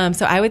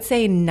 So I would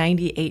say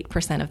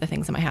 98% of the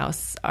things in my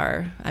house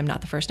I'm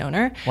not the first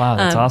owner. Wow,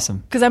 that's awesome.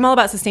 Because I'm all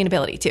about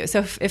sustainability too.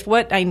 So if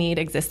what I need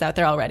exists out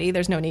there already,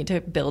 there's no need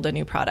to build a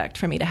new product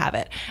for me to have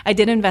it. I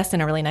did invest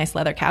in a really nice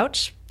leather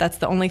couch. That's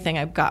the only thing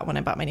I've got when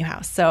I bought my new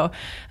house. So,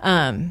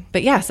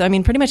 but yeah, so I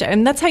mean, pretty much,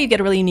 and that's how you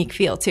get a really unique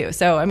feel too.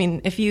 So, I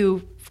mean,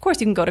 of course,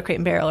 you can go to Crate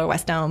and Barrel or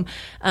West Elm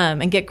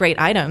and get great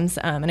items.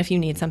 And if you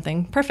need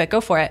something perfect, go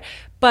for it.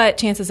 But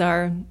chances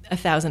are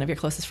 1,000 of your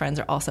closest friends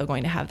are also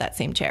going to have that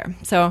same chair.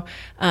 So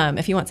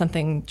if you want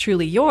something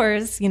truly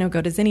yours,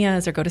 go to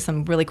Zinnia's or go to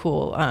some really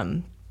cool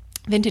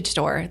vintage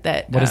store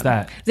what is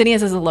that?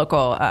 Zinnia's is a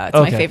local, it's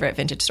my favorite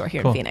vintage store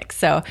here in Phoenix.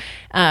 So,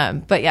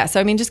 but yeah, so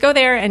I mean, just go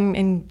there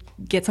and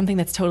get something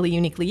that's totally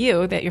uniquely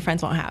you that your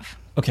friends won't have.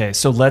 Okay,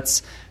 so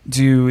let's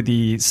do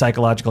the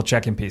psychological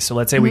check-in piece. So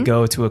let's say we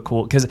go to a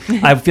cool, because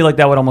I feel like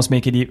that would almost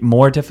make it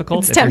more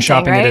difficult if you're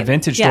shopping at a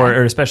vintage store,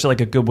 or especially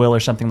like a Goodwill or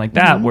something like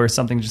that, where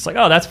something's just like,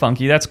 oh, that's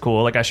funky, that's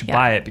cool, like I should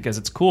buy it because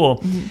it's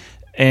cool.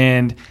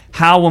 And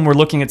how, when we're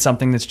looking at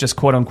something that's just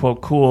quote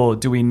unquote cool,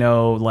 do we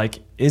know, like,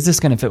 is this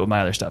going to fit with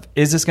my other stuff?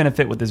 Is this going to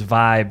fit with this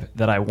vibe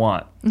that I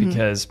want?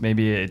 Because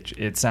maybe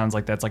it sounds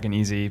like that's like an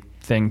easy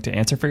thing to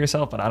answer for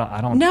yourself, but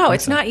I don't. No,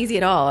 it's not easy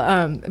at all.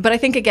 But I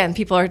think again,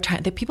 people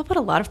put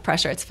a lot of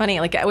pressure. It's funny,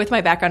 like with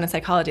my background in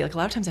psychology, like a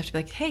lot of times I have to be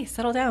like, hey,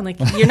 settle down. Like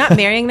you're not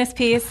marrying this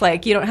piece.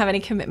 Like you don't have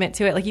any commitment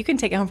to it. Like you can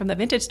take it home from the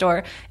vintage store,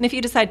 and if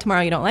you decide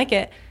tomorrow you don't like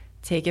it,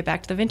 take it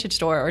back to the vintage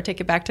store or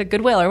take it back to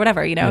Goodwill or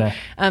whatever,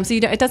 So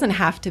it doesn't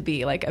have to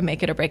be like a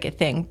make it or break it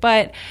thing.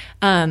 But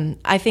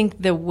I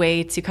think the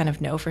way to kind of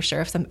know for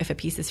sure if a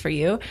piece is for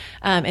you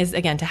is,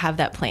 again, to have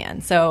that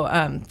plan.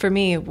 So for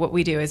me, what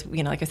we do is,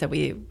 like I said,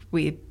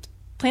 we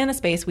plan the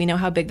space. We know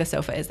how big the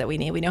sofa is that we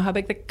need. We know how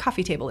big the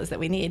coffee table is that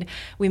we need.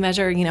 We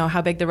measure,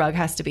 how big the rug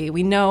has to be.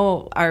 We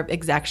know our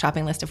exact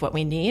shopping list of what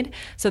we need.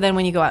 So then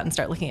when you go out and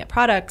start looking at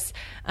products,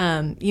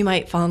 you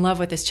might fall in love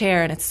with this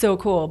chair and it's so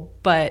cool,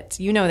 but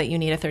you know that you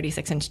need a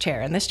 36-inch chair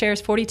and this chair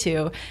is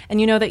 42,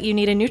 and you know that you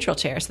need a neutral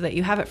chair so that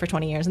you have it for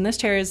 20 years, and this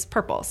chair is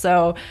purple.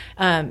 So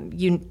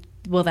you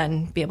will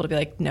then be able to be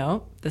like,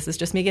 no, this is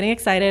just me getting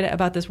excited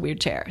about this weird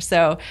chair.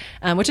 So,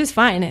 which is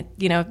fine.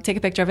 Take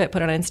a picture of it,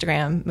 put it on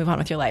Instagram, move on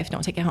with your life.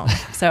 Don't take it home.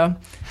 So,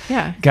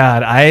 yeah.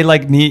 God, I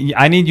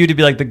need you to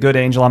be like the good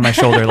angel on my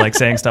shoulder, like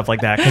saying stuff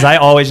like that. Cause I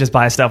always just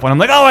buy stuff when I'm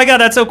like, oh my God,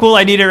 that's so cool.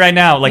 I need it right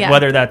now. Like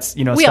whether that's,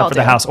 stuff for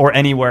the house or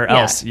anywhere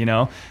else,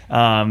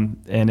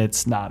 and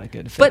it's not a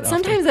good fit. But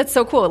sometimes that's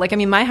so cool. Like, I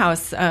mean, my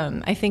house,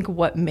 I think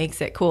what makes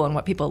it cool and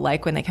what people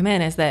like when they come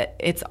in is that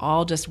it's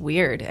all just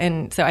weird.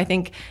 And so I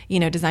think,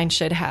 design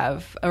should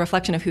have a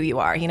reflection of who you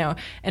are.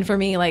 And for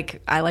me,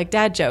 like, I like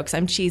dad jokes.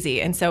 I'm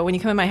cheesy. And so when you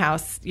come in my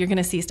house, you're going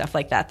to see stuff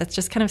like that. That's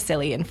just kind of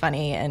silly and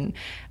funny. And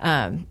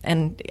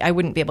I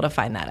wouldn't be able to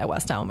find that at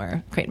West Elm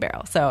or Crate and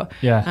Barrel. So,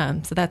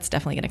 so that's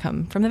definitely going to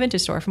come from the vintage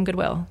store, from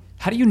Goodwill.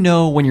 How do you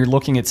know when you're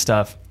looking at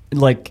stuff?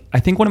 Like, I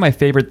think one of my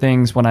favorite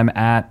things when I'm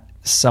at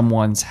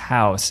someone's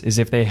house is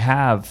if they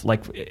have,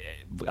 like,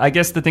 I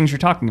guess the things you're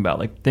talking about,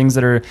 like things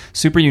that are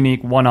super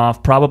unique,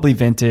 one-off, probably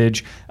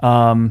vintage,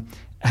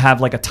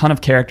 have like a ton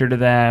of character to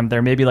them.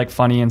 They're maybe like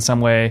funny in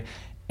some way.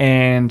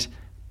 And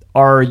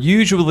are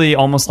usually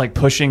almost like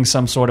pushing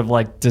some sort of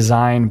like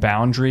design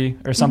boundary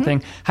or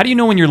something. How do you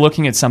know when you're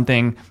looking at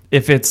something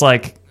if it's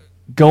like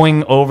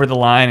going over the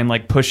line and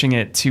like pushing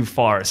it too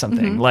far or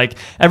something? Like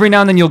every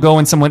now and then you'll go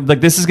in someone,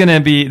 like this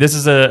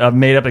is a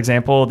made up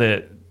example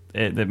that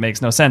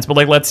makes no sense. But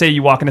like, let's say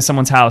you walk into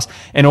someone's house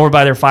and over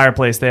by their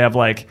fireplace, they have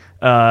like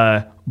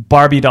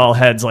Barbie doll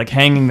heads like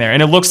hanging there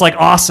and it looks like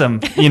awesome,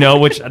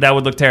 which that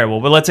would look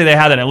terrible. But let's say they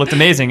had that and it looked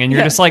amazing. And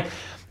you're just like,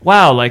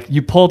 wow, like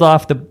you pulled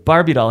off the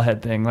Barbie doll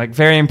head thing, like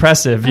very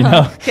impressive,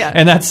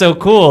 and that's so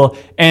cool.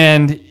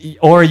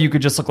 Or you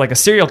could just look like a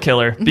serial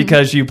killer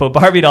because you put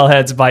Barbie doll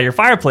heads by your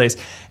fireplace.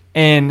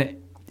 And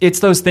it's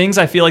those things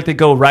I feel like that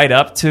go right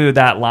up to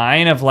that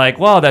line of like,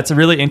 wow, that's a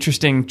really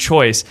interesting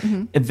choice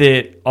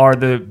that are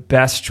the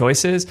best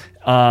choices.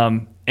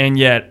 And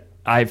yet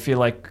I feel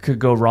like could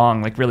go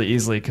wrong like really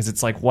easily because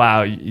it's like,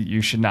 wow,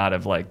 you should not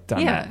have like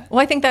done that. Well,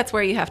 I think that's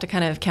where you have to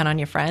kind of count on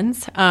your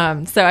friends. So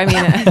I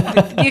mean,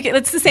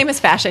 it's the same as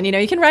fashion.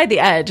 You can ride the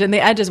edge, and the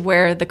edge is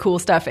where the cool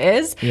stuff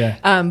is.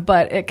 Yeah.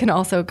 But it can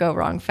also go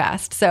wrong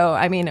fast. So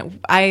I mean,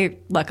 I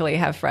luckily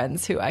have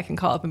friends who I can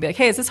call up and be like,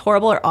 hey, is this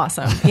horrible or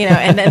awesome?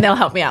 And then they'll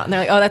help me out, and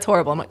they're like, oh, that's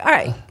horrible. I'm like, all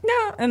right,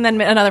 no. And then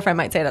another friend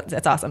might say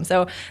that's awesome.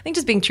 So I think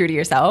just being true to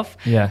yourself.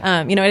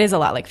 Yeah. It is a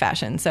lot like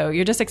fashion. So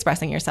you're just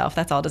expressing yourself.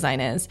 That's all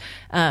design is.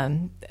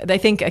 I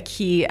think a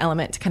key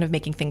element to kind of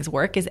making things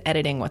work is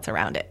editing what's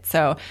around it.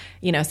 So,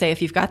 say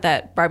if you've got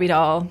that Barbie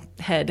doll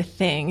head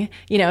thing,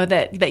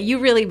 that you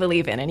really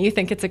believe in and you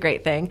think it's a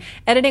great thing,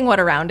 editing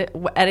what's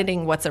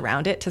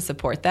around it to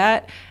support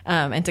that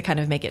and to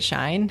kind of make it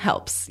shine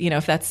helps.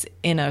 If that's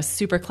in a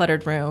super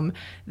cluttered room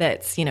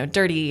that's,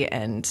 dirty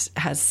and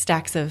has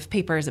stacks of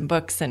papers and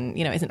books and,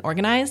 isn't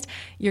organized,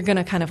 you're going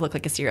to kind of look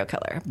like a serial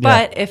killer. Yeah.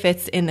 But if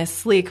it's in this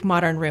sleek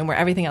modern room where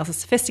everything else is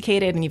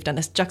sophisticated and you've done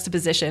this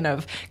juxtaposition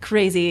of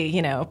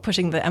crazy,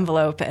 pushing the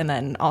envelope and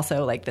then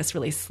also like this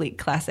really sleek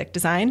classic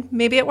design,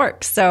 maybe it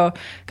works. So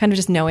kind of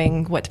just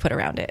knowing what to put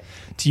around it.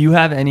 Do you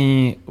have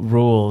any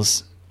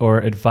rules or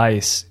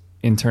advice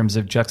in terms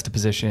of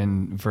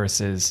juxtaposition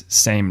versus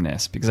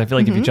sameness? Because I feel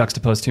like if you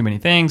juxtapose too many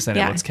things, then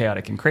it looks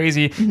chaotic and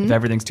crazy. If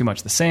everything's too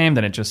much the same,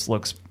 then it just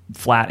looks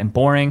flat and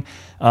boring.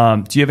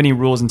 Do you have any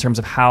rules in terms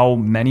of how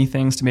many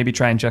things to maybe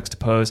try and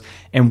juxtapose?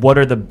 And what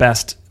are the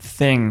best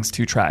things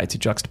to try to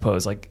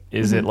juxtapose? Like,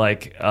 is it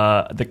like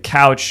the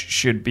couch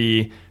should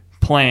be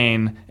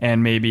plain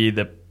and maybe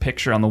the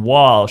picture on the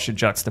wall should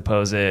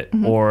juxtapose it,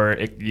 or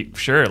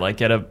like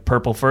get a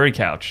purple furry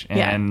couch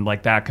and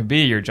like that could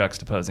be your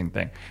juxtaposing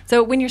thing.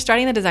 So when you're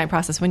starting the design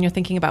process, when you're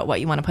thinking about what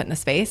you want to put in the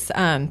space,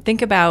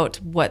 think about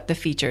what the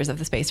features of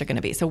the space are going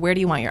to be. So where do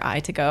you want your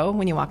eye to go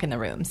when you walk in the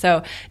room?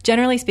 So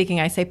generally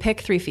speaking, I say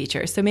pick 3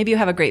 features. So maybe you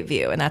have a great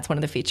view and that's one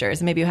of the features.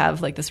 And maybe you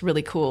have like this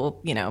really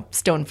cool,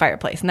 stone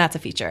fireplace and that's a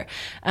feature.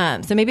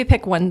 So maybe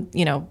pick one,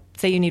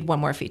 say you need one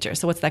more feature.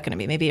 So what's that going to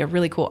be? Maybe a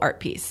really cool art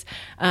piece.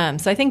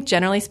 So I think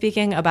generally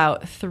speaking,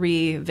 about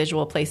 3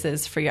 visual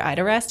places for your eye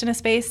to rest in a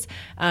space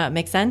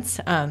makes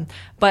sense.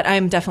 But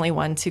I'm definitely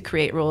one to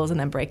create rules and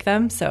then break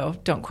them. So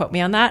don't quote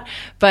me on that.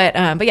 But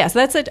yeah,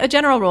 so that's a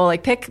general rule.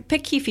 Like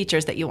pick key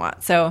features that you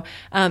want. So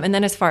and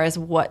then as far as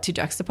what to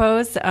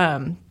juxtapose,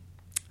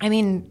 I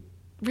mean,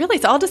 really,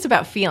 it's all just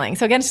about feeling.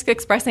 So again, just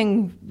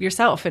expressing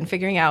yourself and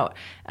figuring out,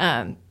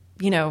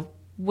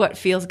 what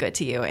feels good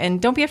to you.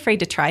 And don't be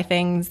afraid to try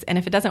things. And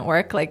if it doesn't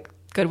work, like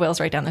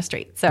Goodwill's right down the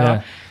street.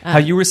 So how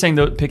you were saying,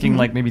 though, picking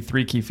like maybe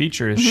 3 key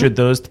features, should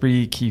those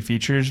 3 key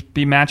features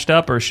be matched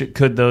up, or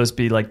could those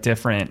be like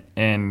different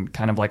and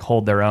kind of like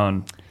hold their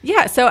own?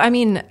 Yeah. So, I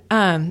mean,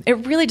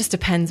 it really just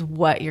depends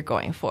what you're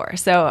going for.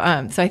 So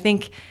I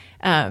think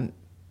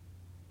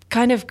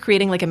kind of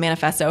creating like a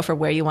manifesto for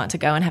where you want to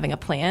go and having a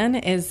plan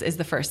is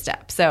the first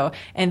step. So,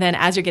 and then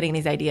as you're getting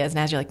these ideas and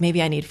as you're like, maybe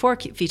I need 4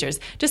 features,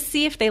 just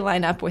see if they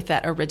line up with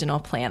that original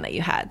plan that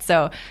you had.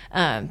 So,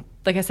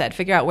 like I said,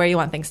 figure out where you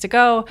want things to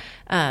go,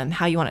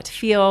 how you want it to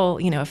feel,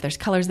 if there's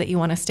colors that you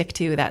want to stick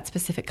to, that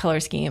specific color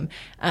scheme.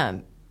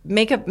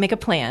 Make a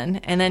plan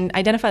and then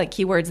identify the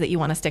keywords that you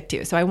want to stick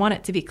to. So I want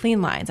it to be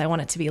clean lines. I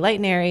want it to be light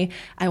and airy.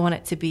 I want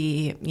it to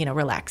be,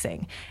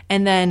 relaxing.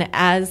 And then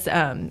as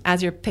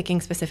you're picking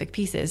specific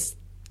pieces,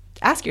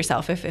 ask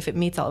yourself if it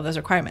meets all of those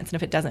requirements. And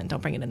if it doesn't,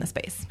 don't bring it in the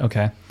space.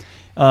 Okay.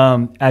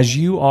 As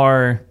you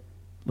are,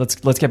 let's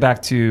get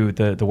back to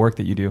the work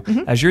that you do.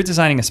 As you're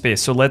designing a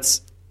space. So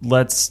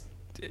let's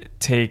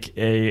take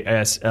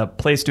a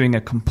place doing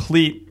a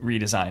complete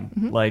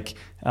redesign, like,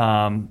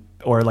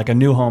 or like a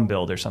new home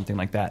build or something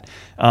like that.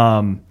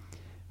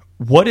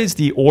 What is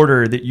the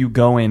order that you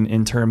go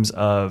in terms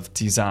of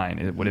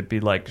design? Would it be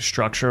like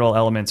structural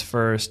elements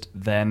first,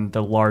 then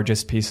the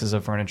largest pieces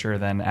of furniture,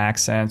 then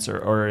accents,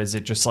 or is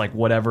it just like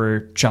whatever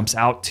jumps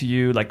out to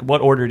you? Like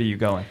what order do you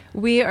go in?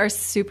 We are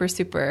super,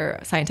 super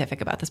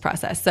scientific about this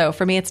process. So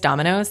for me, it's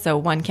dominoes. So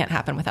one can't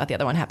happen without the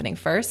other one happening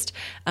first.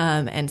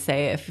 And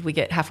say if we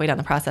get halfway down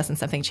the process and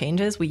something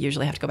changes, we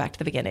usually have to go back to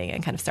the beginning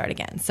and kind of start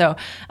again. So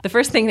the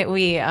first thing that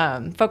we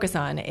focus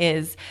on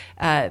is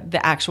the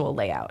actual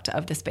layout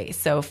of the space.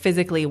 So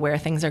physically where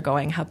things are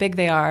going, how big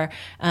they are,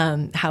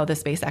 how the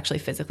space actually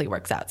physically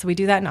works out. So we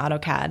do that in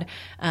AutoCAD,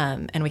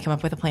 and we come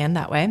up with a plan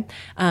that way.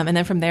 And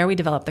then from there, we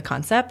develop the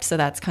concept. So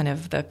that's kind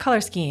of the color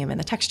scheme and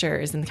the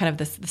textures and kind of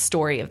the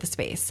story of the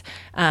space.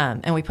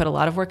 And we put a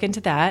lot of work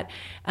into that.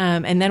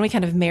 And then we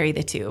kind of marry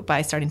the two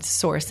by starting to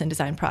source and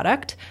design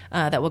product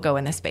that will go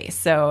in the space.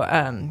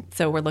 So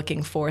we're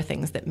looking for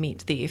things that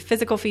meet the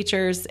physical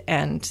features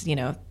and,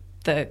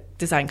 the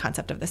design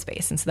concept of the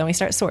space. And so then we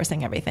start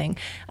sourcing everything.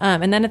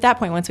 And then at that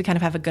point, once we kind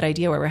of have a good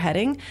idea where we're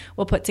heading,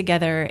 we'll put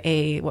together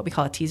what we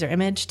call a teaser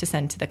image to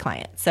send to the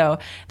client. So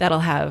that'll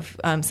have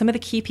some of the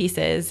key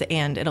pieces,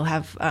 and it'll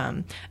have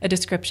a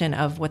description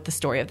of what the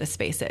story of the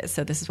space is.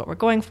 So this is what we're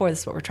going for, this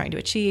is what we're trying to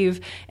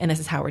achieve, and this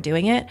is how we're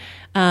doing it.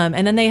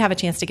 And then they have a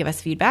chance to give us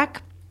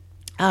feedback.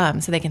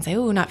 So they can say,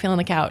 "Oh, not feeling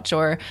the couch,"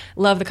 or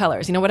 "Love the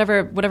colors,"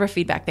 whatever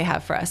feedback they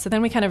have for us. So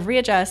then we kind of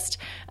readjust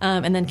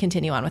and then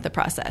continue on with the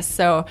process.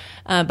 So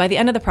by the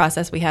end of the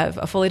process, we have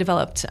a fully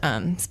developed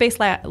space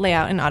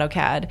layout in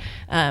AutoCAD,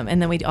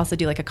 and then we also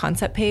do like a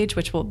concept page,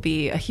 which will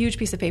be a huge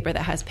piece of paper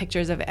that has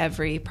pictures of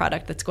every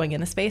product that's going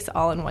in the space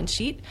all in one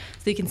sheet,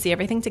 so you can see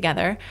everything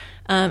together.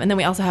 And then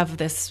we also have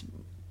this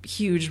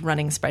huge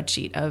running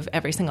spreadsheet of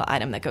every single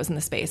item that goes in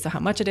the space. So how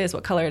much it is,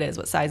 what color it is,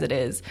 what size it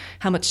is,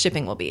 how much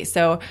shipping will be.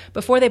 So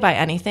before they buy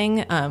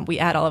anything, we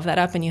add all of that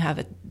up, and you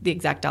have the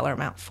exact dollar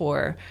amount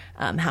for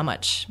how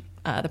much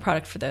the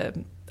product for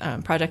the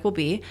project will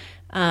be.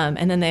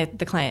 And then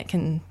the client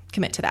can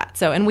commit to that.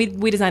 So, and we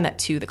design that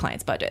to the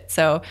client's budget.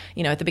 So,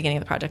 at the beginning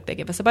of the project, they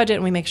give us a budget,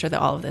 and we make sure that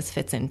all of this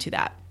fits into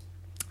that.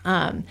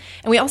 And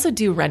we also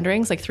do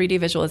renderings, like 3D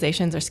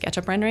visualizations or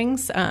SketchUp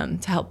renderings, to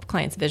help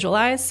clients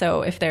visualize.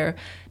 So if they're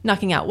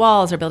knocking out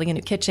walls or building a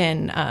new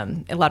kitchen,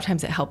 a lot of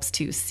times it helps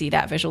to see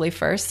that visually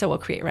first. So we'll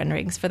create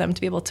renderings for them to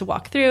be able to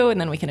walk through,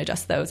 and then we can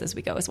adjust those as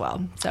we go as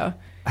well. So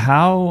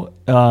how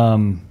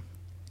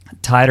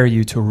tied are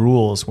you to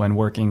rules when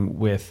working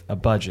with a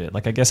budget?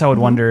 Like, I guess I would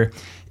wonder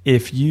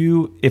if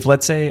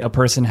let's say a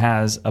person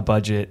has a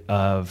budget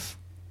of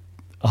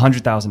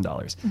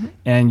 $100,000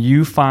 and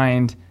you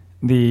find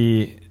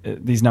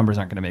these numbers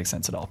aren't going to make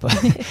sense at all,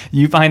 but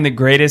you find the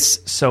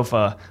greatest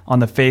sofa on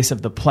the face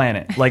of the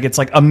planet. Like, it's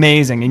like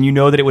amazing. And you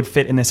know that it would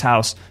fit in this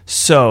house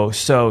so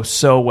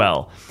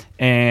well.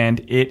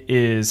 And it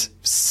is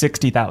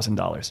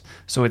 $60,000.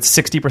 So it's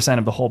 60%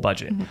 of the whole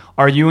budget.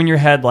 Are you in your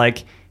head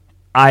like,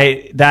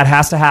 that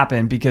has to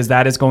happen because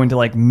that is going to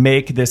like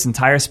make this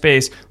entire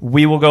space,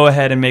 we will go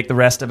ahead and make the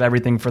rest of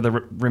everything for the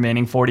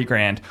remaining 40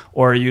 grand?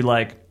 Or are you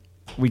like,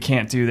 we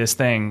can't do this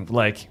thing,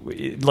 like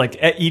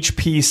each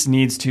piece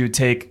needs to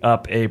take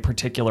up a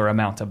particular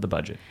amount of the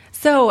budget?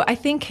 So I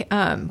think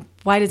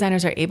why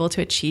designers are able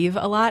to achieve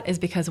a lot is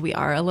because we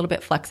are a little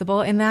bit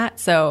flexible in that.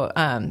 So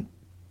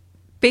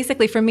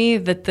basically for me,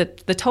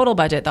 the total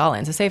budget, the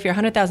all-in, so say if you're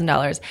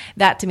 $100,000,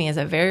 that to me is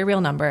a very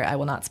real number. I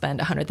will not spend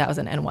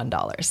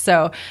 $100,001.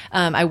 So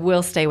I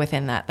will stay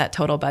within that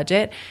total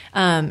budget.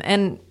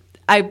 And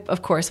I,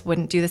 of course,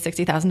 wouldn't do the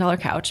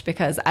 $60,000 couch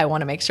because I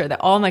want to make sure that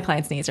all my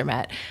clients' needs are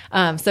met.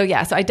 So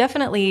I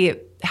definitely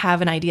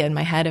have an idea in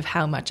my head of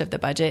how much of the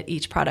budget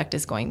each product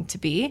is going to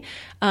be.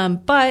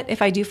 But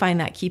if I do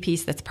find that key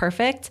piece that's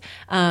perfect,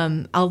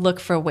 I'll look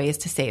for ways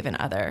to save in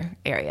other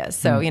areas.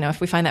 So, if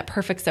we find that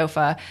perfect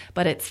sofa,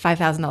 but it's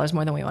 $5,000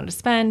 more than we wanted to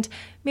spend,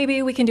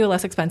 maybe we can do a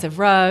less expensive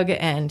rug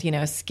and,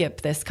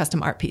 skip this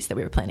custom art piece that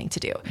we were planning to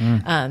do,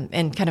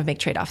 and kind of make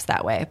trade-offs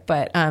that way.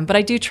 But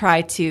I do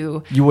try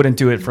to... You wouldn't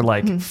do it for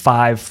like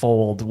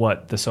five-fold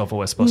what the sofa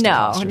was supposed to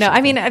cost? No.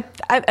 I mean, I,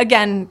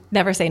 again,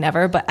 never say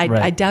never, but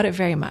I doubt it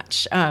very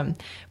much.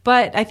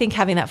 But I think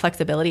having that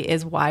flexibility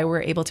is why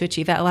we're able to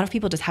achieve that. A lot of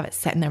people just have it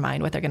set in their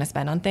mind what they're going to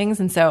spend on things.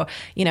 And so,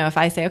 if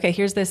I say, okay,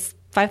 here's this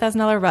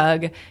 $5,000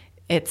 rug,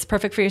 it's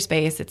perfect for your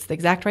space, it's the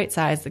exact right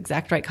size, the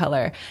exact right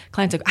color,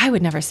 clients are, I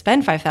would never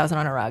spend $5,000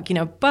 on a rug,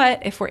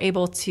 but if we're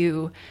able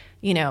to,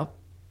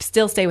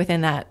 still stay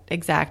within that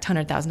exact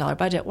 $100,000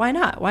 budget, why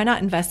not? Why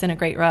not invest in a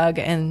great rug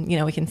and,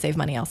 we can save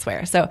money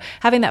elsewhere. So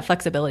having that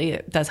flexibility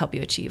does help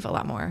you achieve a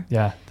lot more.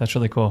 Yeah, that's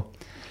really cool.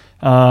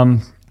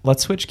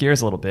 Let's switch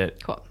gears a little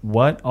bit. Cool.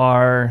 What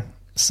are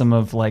some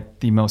of like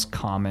the most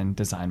common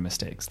design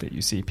mistakes that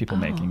you see people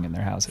making in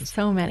their houses?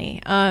 So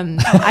many.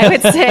 I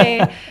would say,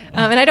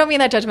 and I don't mean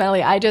that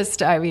judgmentally.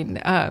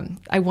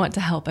 I want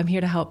to help. I'm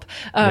here to help.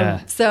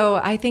 So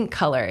I think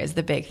color is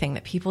the big thing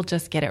that people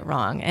just get it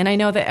wrong. And I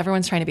know that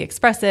everyone's trying to be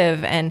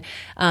expressive, and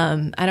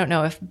I don't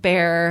know if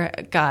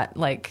Behr got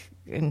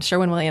and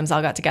Sherwin-Williams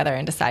all got together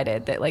and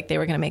decided that they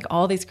were going to make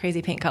all these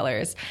crazy paint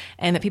colors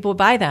and that people would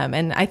buy them.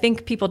 And I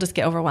think people just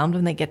get overwhelmed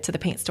when they get to the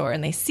paint store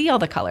and they see all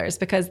the colors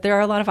because there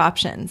are a lot of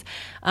options.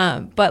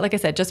 But like I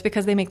said, just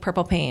because they make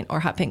purple paint or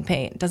hot pink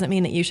paint doesn't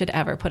mean that you should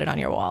ever put it on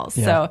your walls.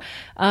 Yeah.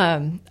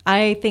 So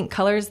I think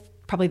colors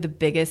probably the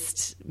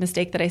biggest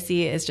mistake that I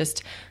see is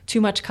just too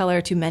much color,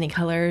 too many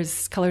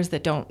colors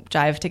that don't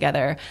jive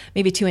together,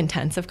 maybe too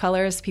intense of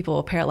colors. People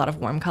will pair a lot of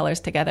warm colors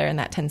together, and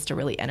that tends to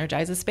really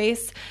energize a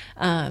space,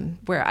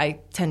 where I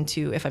tend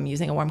to, if I'm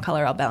using a warm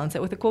color, I'll balance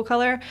it with a cool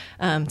color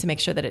to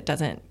make sure that it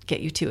doesn't get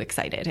you too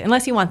excited.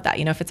 Unless you want that,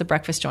 if it's a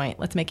breakfast joint,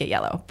 let's make it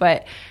yellow.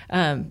 But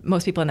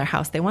most people in their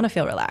house, they want to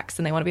feel relaxed,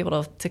 and they want to be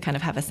able to kind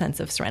of have a sense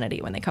of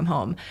serenity when they come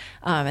home.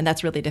 And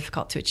that's really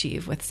difficult to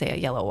achieve with, say, a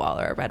yellow wall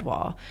or a red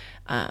wall.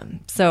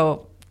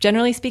 So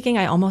generally speaking,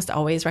 I almost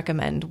always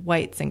recommend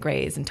whites and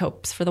grays and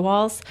taupes for the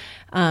walls,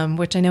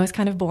 which I know is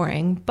kind of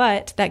boring,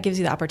 but that gives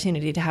you the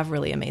opportunity to have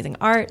really amazing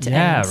art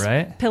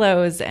and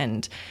pillows,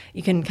 and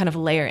you can kind of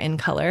layer in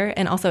color.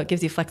 And also it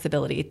gives you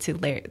flexibility to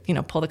layer,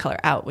 pull the color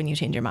out when you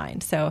change your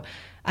mind. So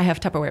I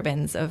have Tupperware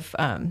bins of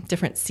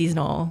different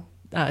seasonal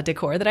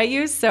decor that I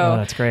use. So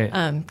that's great.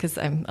 Cause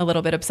I'm a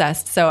little bit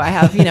obsessed. So I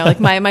have, like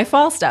my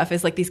fall stuff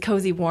is like these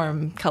cozy,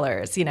 warm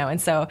colors, and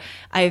so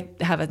I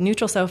have a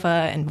neutral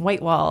sofa and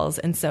white walls.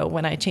 And so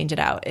when I change it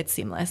out, it's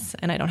seamless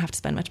and I don't have to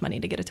spend much money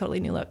to get a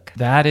totally new look.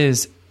 That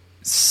is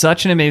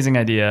such an amazing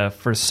idea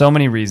for so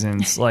many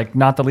reasons, like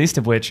not the least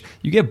of which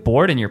you get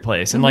bored in your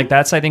place. And like,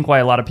 that's, I think, why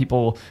a lot of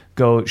people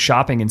go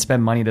shopping and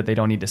spend money that they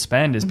don't need to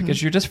spend is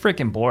because you're just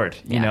freaking bored,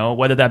 you know,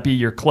 whether that be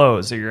your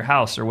clothes or your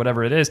house or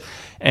whatever it is.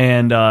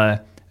 And,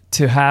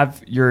 to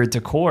have your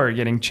decor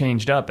getting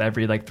changed up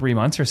every like 3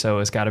 months or so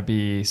has got to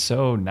be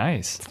so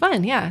nice. It's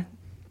fun. Yeah.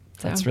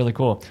 So. That's really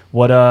cool.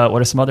 What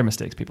are some other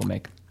mistakes people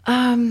make?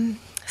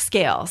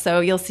 Scale.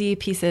 So you'll see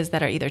pieces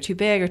that are either too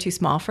big or too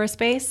small for a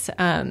space.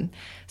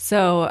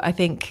 So I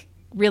think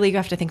really you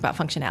have to think about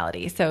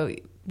functionality. So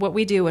what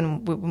we do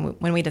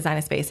when we design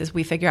a space is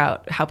we figure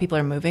out how people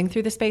are moving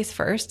through the space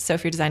first. So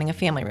if you're designing a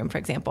family room, for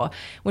example,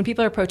 when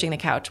people are approaching the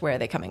couch, where are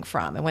they coming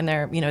from? And when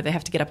they're, they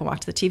have to get up and walk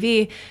to the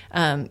TV,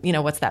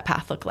 what's that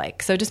path look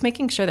like? So just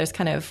making sure there's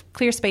kind of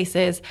clear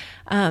spaces.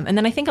 And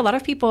then I think a lot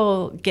of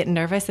people get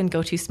nervous and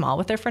go too small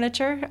with their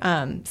furniture.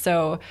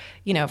 So,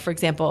 for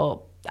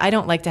example, I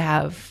don't like to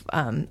have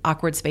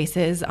awkward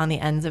spaces on the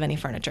ends of any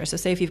furniture. So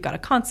say if you've got a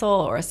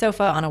console or a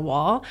sofa on a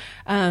wall,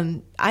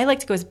 I like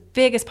to go as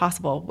big as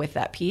possible with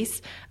that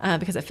piece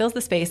because it fills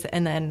the space.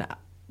 And then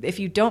if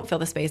you don't fill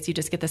the space, you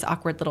just get this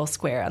awkward little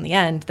square on the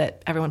end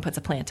that everyone puts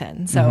a plant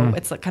in. So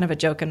it's like kind of a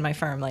joke in my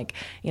firm, like,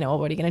 well,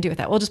 what are you going to do with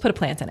that? We'll just put a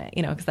plant in it,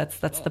 because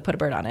that's the put a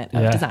bird on it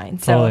of design.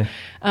 So,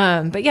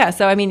 totally. But yeah,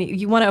 so I mean,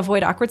 you want to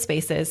avoid awkward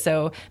spaces.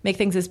 So make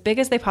things as big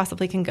as they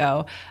possibly can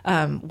go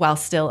while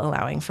still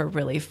allowing for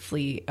really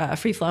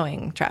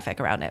free-flowing traffic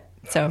around it.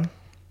 So.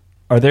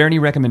 Are there any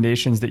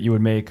recommendations that you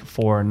would make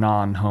for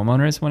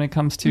non-homeowners when it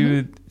comes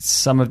to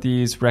some of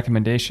these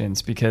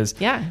recommendations? Because,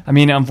 I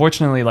mean,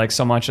 unfortunately, like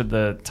so much of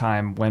the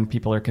time when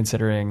people are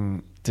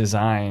considering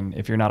design,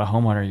 if you're not a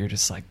homeowner, you're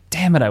just like,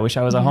 damn it, I wish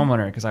I was a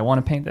homeowner because I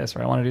want to paint this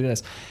or I want to do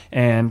this.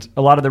 And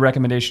a lot of the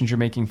recommendations you're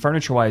making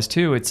furniture-wise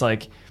too, it's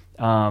like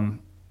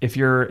if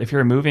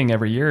you're moving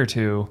every year or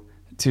two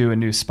to a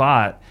new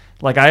spot,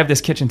 like I have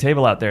this kitchen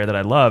table out there that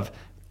I love.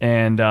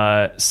 And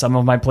some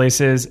of my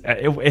places,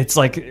 it's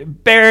like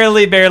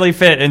barely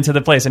fit into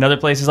the place. In other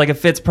places, like it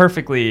fits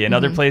perfectly. In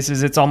other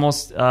places, it's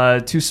almost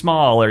too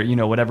small or,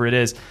 whatever it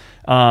is.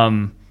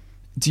 Do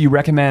you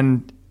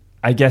recommend,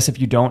 I guess, if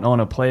you don't own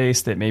a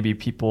place that maybe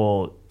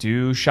people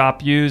do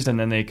shop used and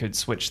then they could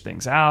switch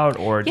things out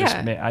or just,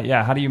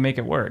 how do you make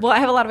it work? Well, I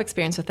have a lot of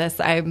experience with this.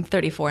 I'm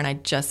 34 and I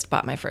just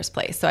bought my first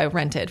place. So I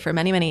rented for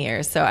many, many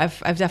years. So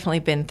I've definitely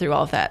been through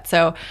all of that.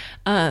 So,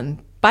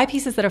 buy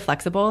pieces that are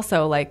flexible.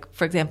 So like,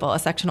 for example, a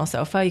sectional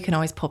sofa, you can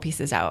always pull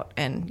pieces out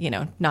and,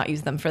 not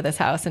use them for this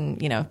house and,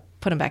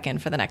 put them back in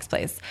for the next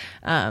place.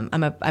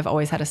 I've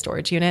always had a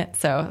storage unit.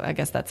 So I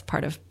guess that's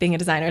part of being a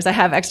designer is I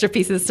have extra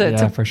pieces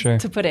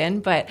to put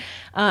in. But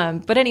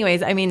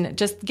anyways, I mean,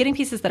 just getting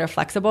pieces that are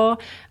flexible,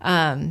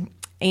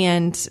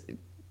 and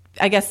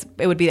I guess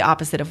it would be the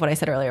opposite of what I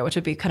said earlier, which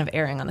would be kind of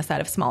erring on the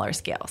side of smaller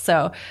scale.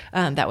 So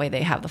that way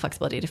they have the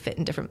flexibility to fit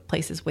in different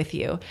places with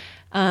you.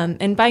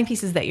 And buying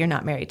pieces that you're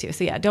not married to.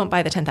 So yeah, don't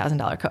buy the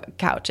 $10,000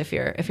 couch if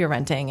you're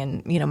renting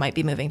and might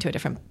be moving to a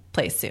different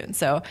place soon.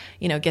 So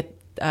get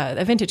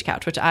a vintage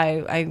couch, which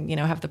I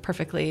have this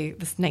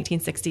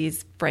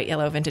 1960s bright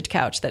yellow vintage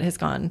couch that has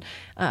gone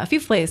a few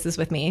places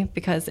with me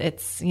because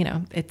it's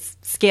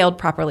scaled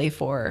properly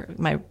for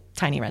my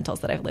tiny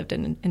rentals that I've lived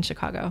in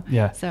Chicago.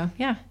 Yeah. So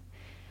yeah.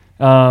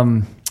 All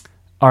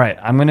right,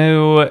 I'm going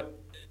to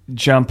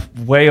jump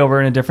way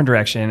over in a different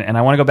direction, and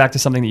I want to go back to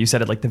something that you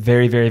said at like the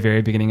very, very,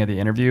 very beginning of the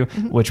interview,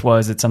 which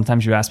was that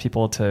sometimes you ask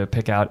people to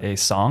pick out a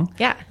song.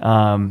 Yeah.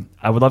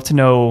 I would love to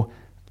know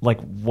like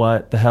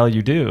what the hell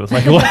you do.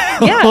 Like,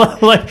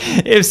 like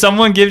if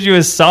someone gives you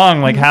a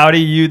song, like how do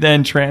you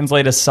then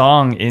translate a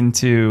song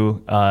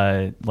into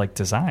like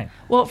design?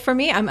 Well, for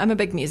me, I'm a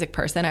big music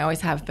person. I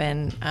always have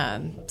been.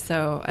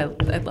 So I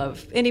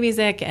love indie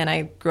music, and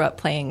I grew up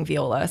playing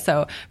viola.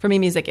 So for me,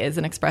 music is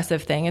an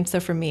expressive thing. And so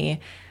for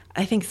me,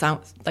 I think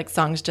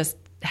songs just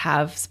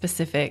have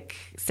specific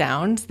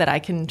sounds that I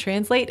can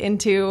translate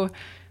into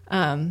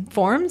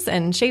forms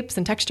and shapes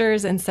and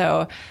textures. And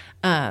so,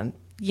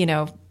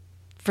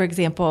 for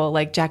example,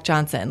 like Jack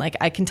Johnson, like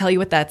I can tell you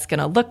what that's going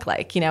to look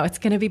like. It's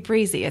going to be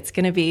breezy. It's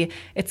going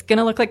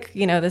to look like,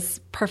 this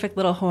perfect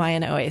little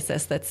Hawaiian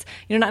oasis that's,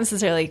 not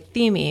necessarily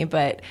themey,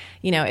 but,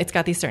 it's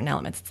got these certain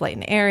elements. It's light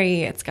and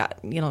airy. It's got,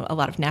 a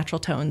lot of natural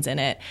tones in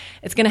it.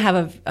 It's going to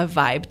have a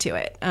vibe to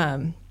it.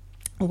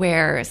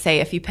 Where, say,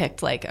 if you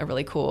picked like a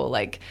really cool,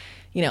 like,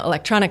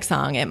 electronic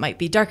song, it might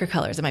be darker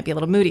colors. It might be a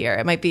little moodier.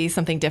 It might be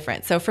something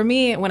different. So for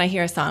me, when I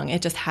hear a song,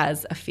 it just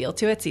has a feel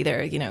to it. It's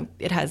either,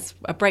 it has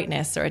a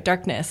brightness or a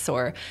darkness,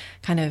 or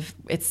kind of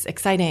it's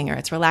exciting or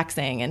it's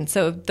relaxing. And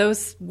so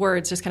those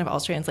words just kind of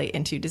all translate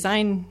into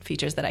design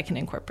features that I can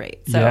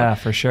incorporate. So, yeah,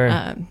 for sure.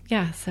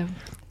 So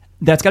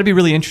that's got to be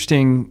really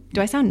interesting.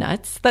 Do I sound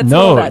nuts? That's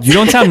no, nuts. You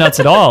don't sound nuts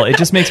at all. It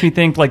just makes me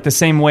think like the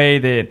same way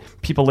that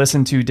people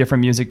listen to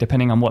different music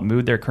depending on what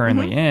mood they're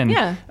currently in.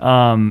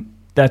 Yeah.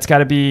 That's got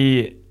to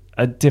be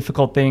a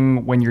difficult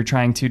thing when you're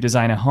trying to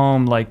design a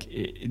home. Like,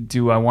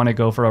 do I want to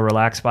go for a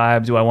relaxed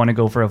vibe? Do I want to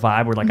go for a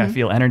vibe where like I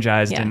feel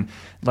energized? Yeah. And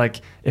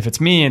like, if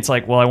it's me, it's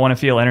like, well, I want to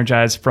feel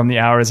energized from the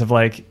hours of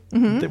like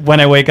when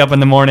I wake up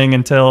in the morning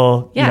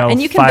until and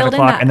you 5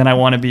 o'clock, and then I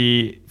want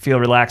to feel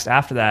relaxed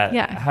after that.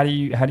 Yeah. How do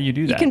you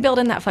do that? You can build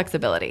in that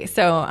flexibility.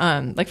 So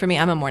like for me,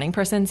 I'm a morning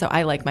person, so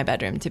I like my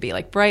bedroom to be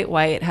like bright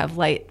white, have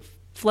light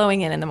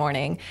flowing in the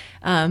morning.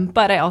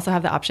 But I also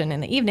have the option in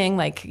the evening,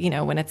 like,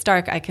 when it's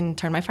dark, I can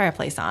turn my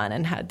fireplace on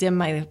and dim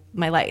my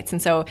lights.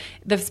 And so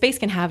the space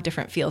can have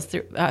different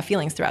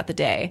feelings throughout the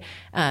day,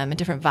 and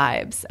different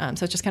vibes.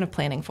 So it's just kind of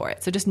planning for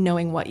it. So just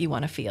knowing what you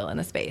want to feel in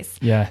the space.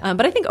 Yeah.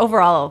 But I think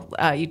overall,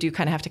 you do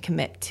kind of have to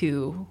commit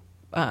to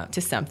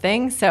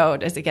something. So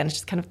it's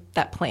just kind of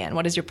that plan.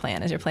 What is your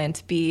plan? Is your plan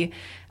to be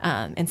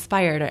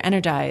inspired or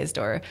energized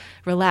or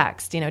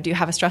relaxed? Do you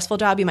have a stressful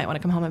job? You might want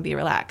to come home and be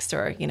relaxed.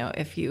 Or,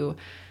 if you,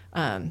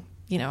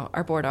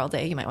 are bored all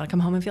day, you might want to come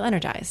home and feel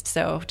energized.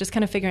 So just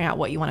kind of figuring out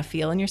what you want to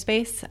feel in your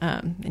space,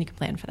 and you can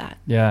plan for that.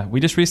 Yeah. We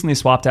just recently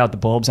swapped out the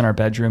bulbs in our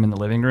bedroom and the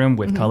living room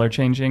with color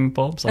changing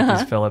bulbs, like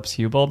these Philips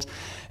Hue bulbs.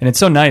 And it's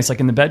so nice. Like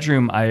in the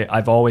bedroom,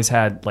 I've always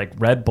had like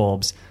red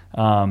bulbs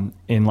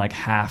in like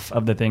half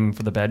of the thing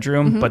for the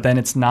bedroom, but then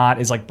it's not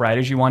as like bright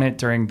as you want it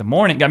during the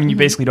morning. I mean, you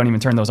basically don't even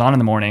turn those on in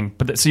the morning,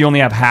 but so you only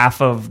have half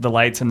of the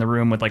lights in the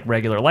room with like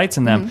regular lights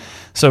in them.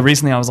 So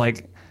recently I was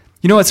like,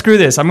 you know what, screw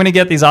this. I'm going to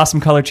get these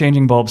awesome color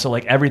changing bulbs. So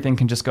like everything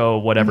can just go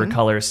whatever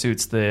color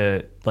suits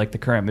the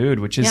current mood,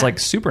 which is like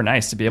super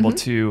nice to be able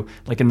to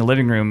like in the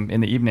living room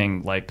in the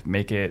evening, like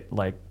make it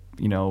like,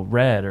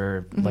 red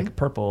or like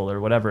purple or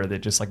whatever that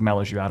just like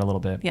mellows you out a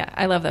little bit. Yeah,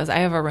 I love those. I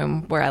have a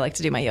room where I like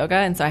to do my yoga,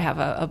 and so I have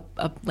a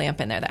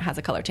lamp in there that has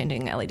a color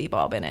changing LED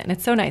bulb in it, and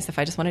it's so nice if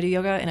I just want to do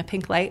yoga in a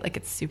pink light. Like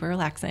it's super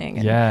relaxing.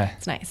 And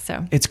it's nice.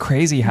 So it's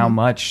crazy how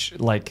much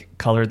like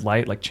colored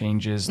light like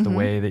changes the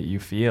way that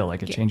you feel.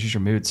 Like it changes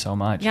your mood so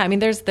much. Yeah, I mean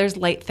there's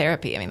light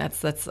therapy. I mean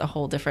that's a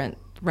whole different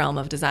realm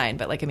of design,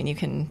 but like I mean you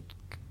can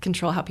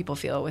control how people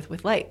feel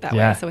with light that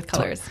way. So with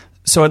colors.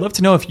 So I'd love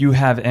to know if you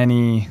have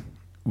any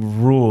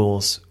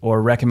rules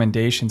or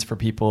recommendations for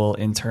people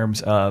in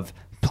terms of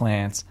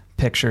plants,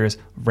 pictures,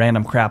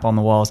 random crap on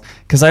the walls.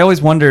 Because I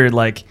always wondered,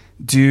 like,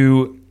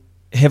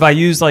 have I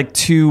used like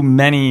too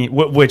many,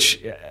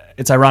 which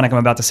it's ironic I'm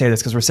about to say this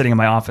because we're sitting in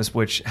my office,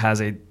 which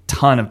has a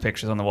ton of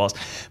pictures on the walls.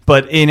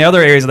 But in other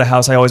areas of the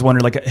house, I always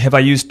wondered, like, have I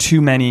used too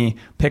many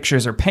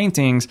pictures or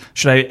paintings?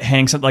 Should I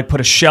hang something, like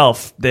put a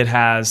shelf that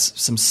has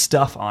some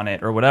stuff on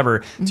it or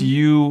whatever? Do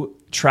you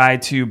try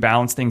to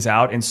balance things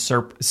out in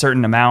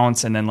certain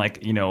amounts, and then like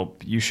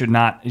you should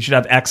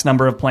have X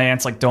number of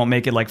plants, like don't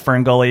make it like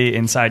Fern Gully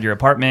inside your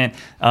apartment?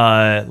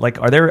 Like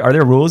are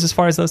there rules as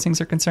far as those things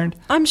are concerned?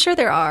 I'm sure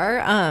there are.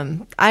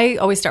 I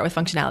always start with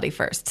functionality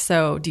first.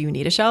 So do you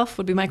need a shelf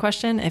would be my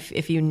question.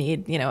 If you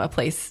need a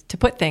place to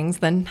put things,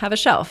 then have a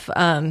shelf.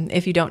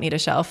 If you don't need a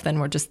shelf, then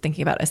we're just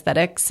thinking about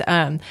aesthetics.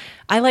 I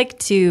like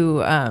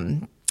to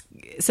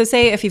so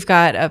say if you've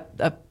got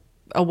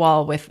a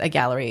wall with a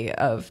gallery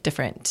of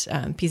different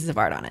pieces of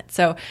art on it.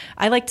 So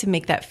I like to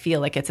make that feel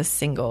like it's a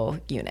single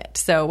unit.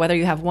 So whether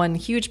you have one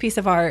huge piece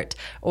of art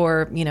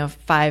or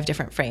 5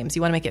 different frames,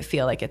 you want to make it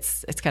feel like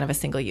it's kind of a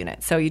single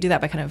unit. So you do that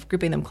by kind of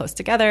grouping them close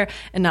together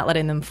and not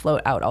letting them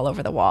float out all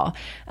over the wall.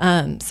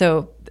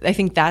 So I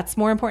think that's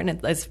more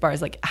important as far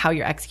as like how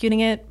you're executing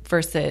it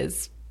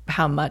versus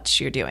how much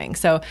you're doing.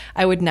 So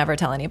I would never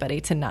tell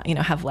anybody to not,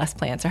 have less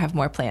plants or have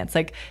more plants.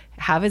 Like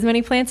have as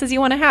many plants as you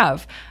want to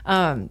have.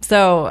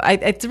 So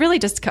it's really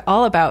just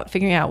all about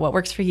figuring out what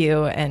works for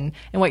you and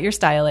what your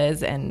style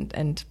is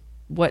and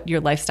what your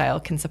lifestyle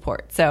can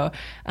support. So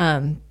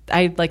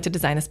I like to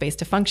design a space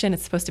to function.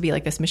 It's supposed to be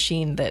like this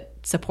machine that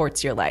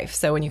supports your life.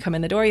 So when you come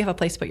in the door, you have a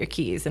place to put your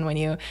keys. And when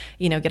you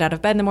get out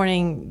of bed in the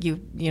morning, you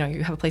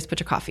have a place to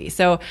put your coffee.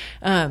 So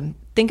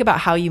think about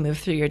how you move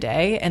through your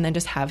day and then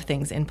just have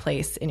things in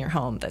place in your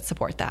home that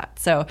support that.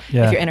 So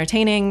if you're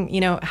entertaining,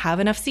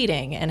 have enough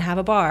seating and have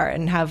a bar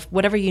and have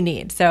whatever you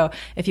need. So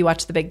if you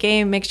watch the big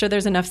game, make sure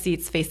there's enough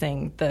seats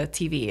facing the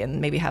TV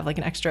and maybe have like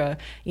an extra,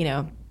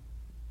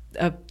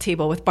 a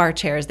table with bar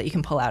chairs that you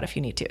can pull out if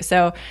you need to.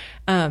 So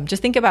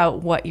just think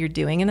about what you're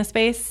doing in the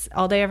space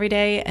all day, every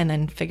day, and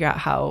then figure out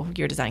how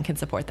your design can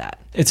support that.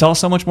 It's all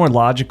so much more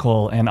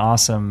logical and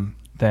awesome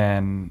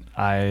than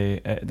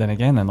I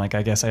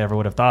guess I ever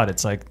would have thought.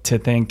 It's like to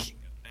think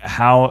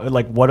how,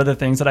 like, what are the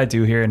things that I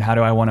do here and how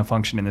do I want to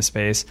function in this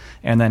space?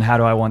 And then how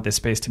do I want this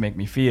space to make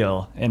me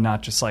feel, and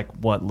not just like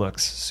what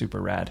looks super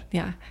rad.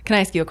 Yeah. Can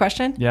I ask you a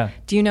question? Yeah.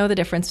 Do you know the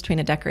difference between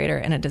a decorator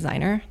and a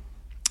designer?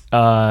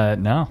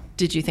 No.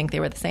 Did you think they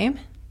were the same?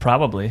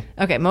 Probably.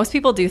 Okay. Most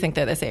people do think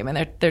they're the same,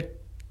 and they're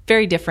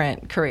very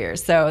different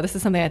careers. So this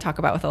is something I talk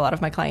about with a lot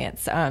of my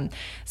clients.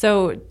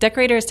 So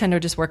decorators tend to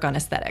just work on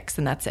aesthetics,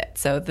 and that's it.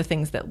 So the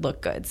things that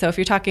look good. So if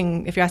you're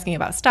asking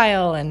about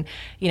style and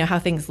how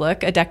things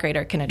look, a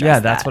decorator can address that. Yeah,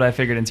 that's what I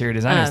figured interior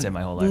designers did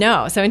my whole life.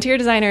 No, so interior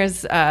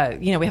designers,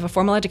 we have a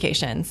formal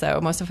education. So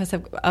most of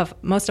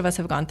us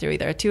have gone through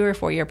either a 2 or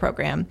 4 year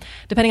program.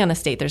 Depending on the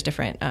state, there's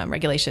different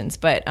regulations,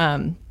 but.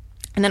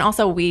 And then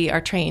also we are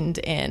trained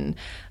in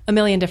a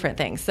million different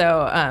things.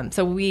 So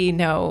so we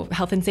know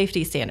health and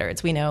safety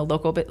standards. We know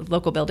local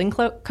building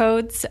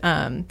codes.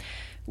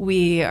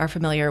 We are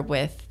familiar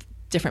with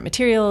different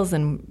materials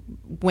and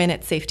when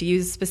it's safe to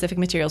use specific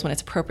materials, when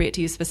it's appropriate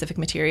to use specific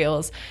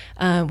materials.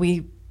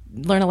 We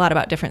learn a lot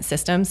about different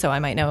systems. So I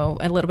might know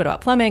a little bit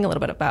about plumbing, a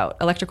little bit about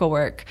electrical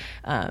work.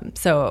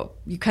 So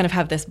you kind of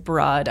have this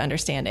broad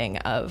understanding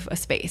of a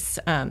space.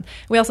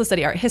 We also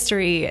study art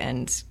history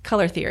and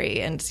color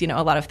theory and,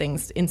 a lot of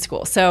things in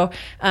school. So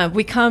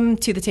we come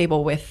to the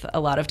table with a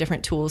lot of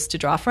different tools to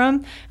draw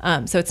from.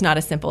 So it's not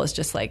as simple as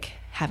just like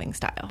having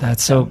style.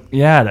 That's so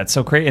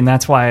great. And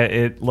that's why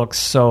it looks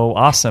so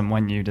awesome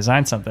when you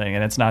design something.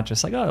 And it's not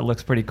just like, oh, it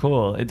looks pretty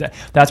cool.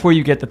 That's where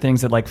you get the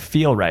things that like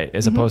feel right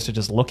as opposed to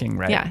just looking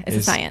right. Yeah, it's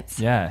a science.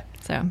 Yeah.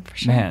 So for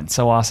sure. Man,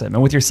 so awesome.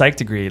 And with your psych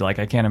degree, like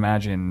I can't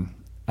imagine...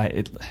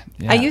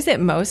 I use it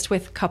most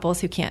with couples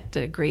who can't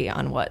agree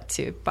on what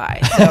to buy.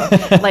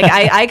 So like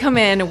I come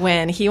in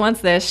when he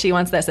wants this, she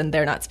wants this, and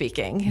they're not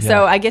speaking. Yeah.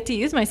 So I get to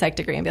use my psych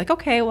degree and be like,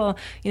 okay, well,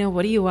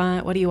 what do you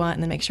want? What do you want?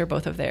 And then make sure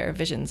both of their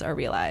visions are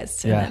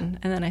realized. And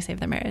then I save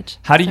their marriage.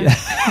 How do you...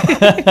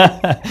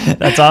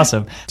 That's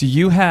awesome. Do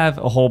you have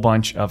a whole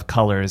bunch of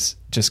colors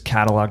just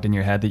cataloged in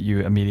your head that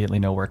you immediately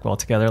know work well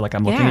together? Like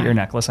I'm looking at your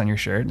necklace on your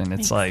shirt and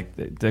it's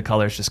like the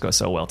colors just go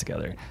so well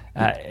together.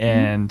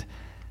 And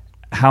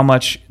how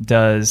much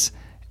does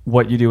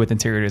what you do with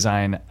interior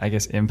design, I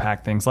guess,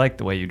 impact things like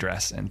the way you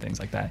dress and things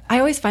like that? I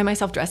always find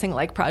myself dressing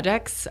like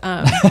projects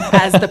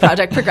as the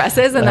project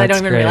progresses, and I don't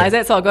even realize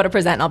it. So I'll go to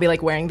present and I'll be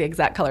like wearing the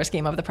exact color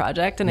scheme of the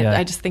project, and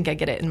I just think I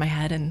get it in my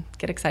head and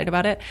get excited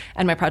about it.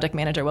 And my project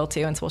manager will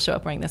too, and so we'll show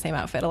up wearing the same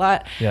outfit a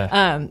lot.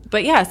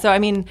 But yeah, so I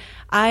mean,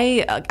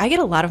 I get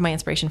a lot of my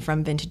inspiration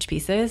from vintage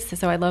pieces.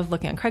 So I love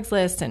looking on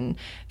Craigslist and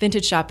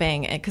vintage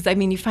shopping, because I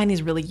mean, you find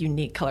these really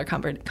unique color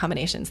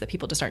combinations that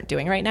people just aren't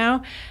doing right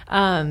now.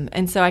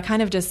 And so I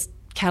kind of just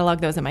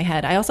catalog those in my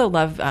head. I also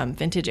love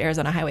vintage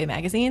Arizona Highway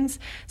magazines.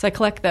 So I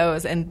collect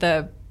those, and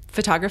the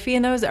photography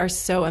in those are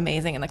so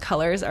amazing, and the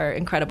colors are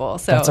incredible.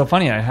 So that's so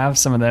funny. I have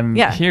some of them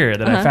here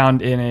that I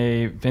found in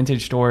a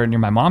vintage store near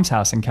my mom's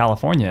house in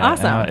California.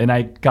 Awesome. And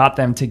I got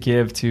them to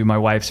give to my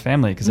wife's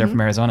family because they're from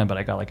Arizona, but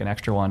I got like an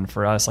extra one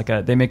for us. Like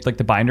they make like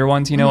the binder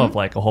ones, of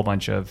like a whole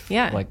bunch of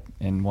like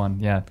in one.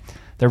 Yeah.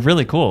 They're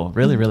really cool.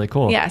 Really, really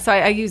cool. Yeah. So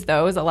I use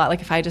those a lot.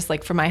 Like if I just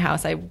like for my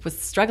house, I was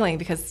struggling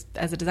because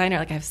as a designer,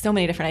 like I have so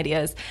many different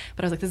ideas,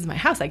 but I was like, this is my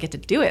house. I get to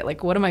do it.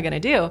 Like, what am I going to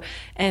do?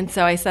 And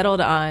so I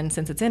settled on,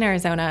 since it's in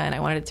Arizona and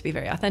I wanted it to be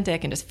very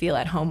authentic and just feel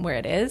at home where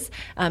it is.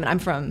 And I'm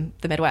from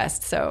the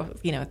Midwest. So,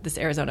 this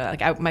Arizona,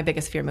 like my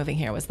biggest fear moving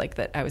here was like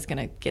that I was going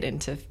to get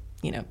into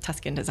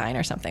Tuscan design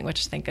or something,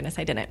 which thank goodness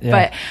I didn't.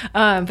 Yeah.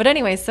 But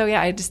anyway, so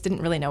yeah, I just didn't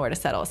really know where to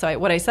settle. So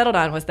what I settled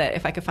on was that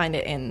if I could find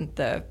it in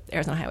the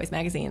Arizona Highways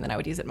magazine, then I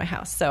would use it in my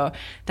house. So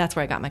that's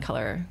where I got my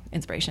color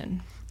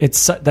inspiration.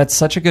 That's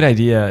such a good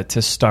idea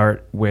to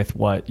start with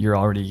what you're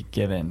already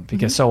given,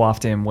 because so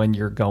often when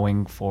you're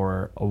going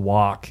for a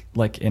walk,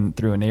 like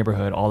through a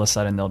neighborhood, all of a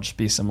sudden there'll just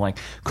be some like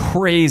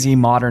crazy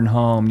modern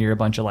home near a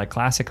bunch of like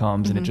classic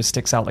homes, and it just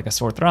sticks out like a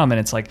sore thumb. And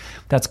it's like,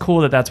 that's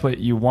cool that's what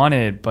you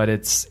wanted, but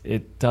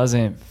it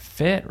doesn't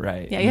fit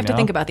right. Yeah, you have to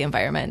think about the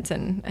environment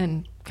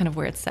and kind of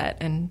where it's set.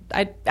 And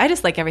I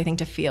just like everything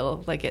to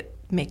feel like it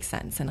makes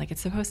sense and like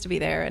it's supposed to be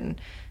there, and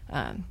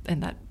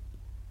that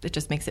it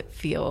just makes it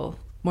feel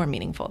more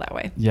meaningful that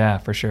way. Yeah,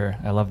 for sure.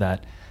 I love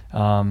that.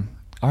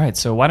 All right.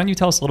 So why don't you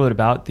tell us a little bit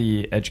about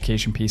the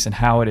education piece and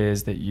how it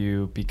is that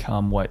you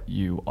become what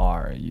you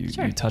are? You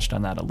touched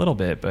on that a little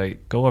bit,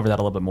 but go over that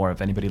a little bit more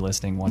if anybody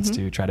listening wants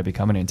to try to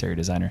become an interior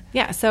designer.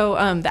 Yeah. So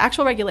the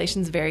actual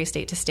regulations vary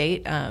state to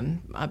state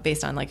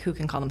based on like who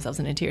can call themselves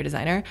an interior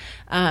designer.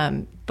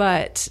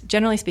 But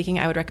generally speaking,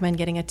 I would recommend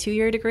getting a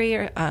 2-year degree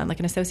or like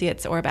an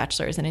associate's or a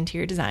bachelor's in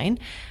interior design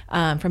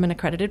from an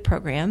accredited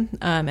program.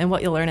 And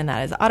what you'll learn in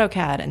that is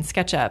AutoCAD and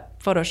SketchUp,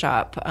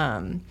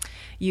 Photoshop.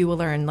 You will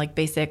learn like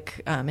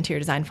basic interior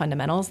design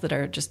fundamentals that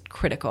are just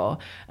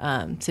critical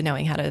to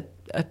knowing how to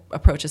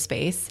approach a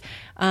space.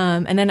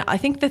 And then I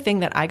think the thing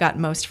that I got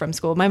most from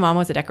school, my mom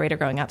was a decorator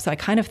growing up, so I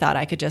kind of thought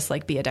I could just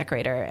like be a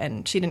decorator,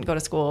 and she didn't go to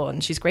school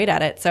and she's great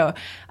at it. So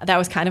that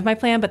was kind of my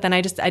plan. But then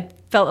I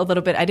felt a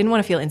little bit, I didn't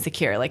want to feel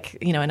insecure, like,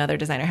 you know, another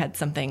designer had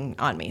something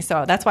on me.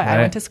 So that's why I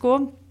went to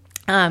school.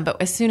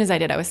 But as soon as I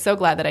did, I was so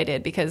glad that I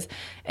did, because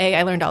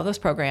I learned all those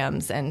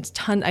programs, and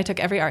I took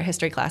every art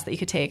history class that you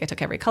could take. I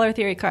took every color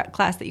theory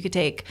class that you could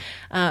take.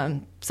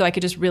 So I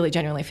could just really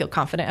genuinely feel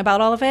confident about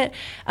all of it.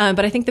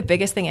 But I think the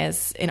biggest thing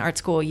is, in art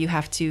school, you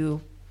have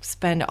to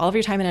spend all of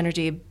your time and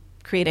energy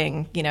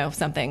creating, you know,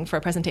 something for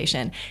a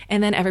presentation,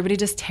 and then everybody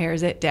just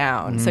tears it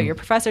down. So your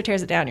professor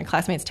tears it down, your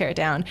classmates tear it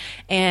down,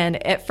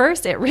 and at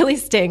first it really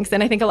stinks,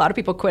 and I think a lot of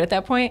people quit at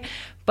that point.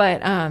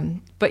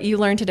 But you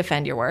learn to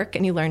defend your work,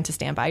 and you learn to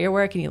stand by your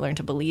work, and you learn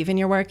to believe in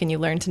your work, and you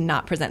learn to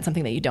not present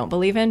something that you don't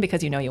believe in,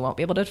 because you know you won't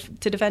be able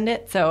to defend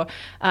it. So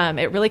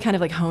it really kind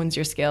of like hones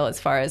your skill as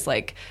far as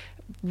like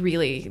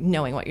really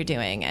knowing what you're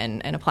doing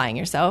and applying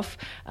yourself.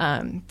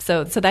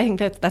 So I think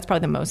that's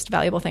probably the most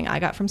valuable thing I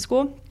got from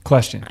school.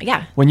 Question.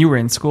 Yeah. When you were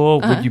in school,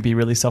 would you be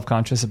really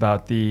self-conscious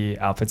about the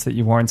outfits that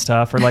you wore and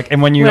stuff? Or like,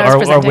 and when you are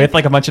with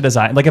like a bunch of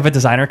design, like if a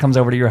designer comes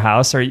over to your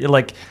house, or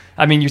like,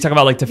 I mean, you talk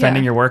about like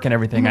defending your work and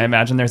everything. I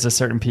imagine there's a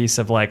certain piece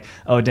of like,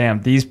 oh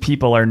damn, these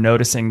people are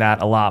noticing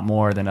that a lot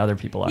more than other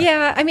people are.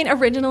 Yeah. I mean,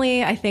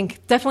 originally, I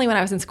think definitely when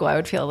I was in school, I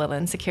would feel a little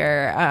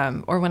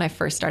insecure, or when I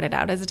first started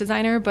out as a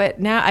designer. But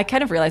now I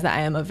kind of realize that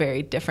I am a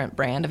very different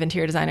brand of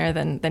interior designer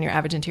than your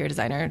average interior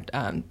designer,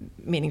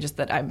 meaning just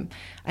that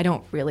I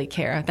don't really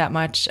care that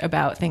much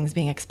about things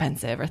being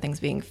expensive or things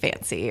being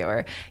fancy,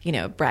 or, you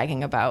know,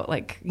 bragging about,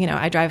 like, you know,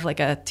 I drive like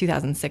a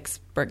 2006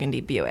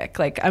 Burgundy Buick.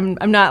 Like I'm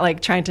not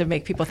like trying to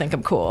make people think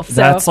I'm cool. So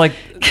that's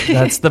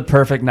the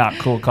perfect not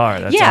cool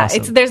car. That's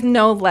awesome.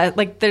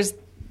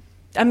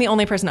 I'm the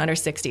only person under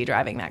 60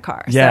 driving that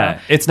car. Yeah.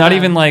 So, it's not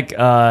even like,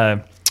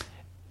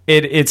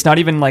 it's not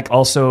even like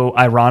also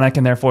ironic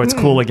and therefore it's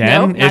cool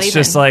again. No, it's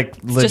just like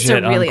legit just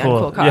a really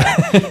uncool car.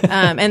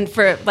 Yeah. And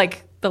for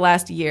like the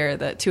last year,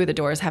 the two of the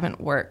doors haven't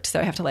worked, so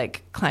I have to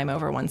like climb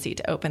over one seat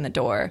to open the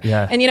door.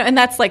 Yeah. And, you know, and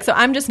that's like, so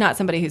I'm just not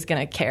somebody who's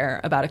going to care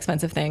about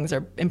expensive things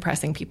or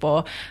impressing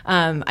people.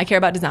 I care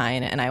about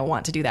design, and I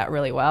want to do that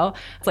really well.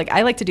 It's like,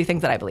 I like to do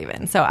things that I believe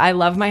in. So I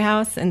love my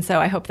house, and so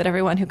I hope that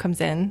everyone who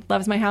comes in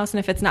loves my house. And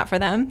if it's not for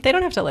them, they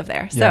don't have to live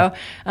there. Yeah. So,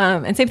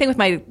 and same thing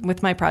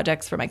with my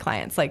projects for my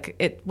clients.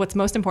 Like, what's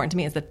most important to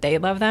me is that they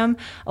love them.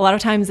 A lot of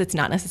times it's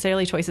not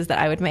necessarily choices that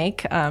I would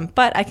make,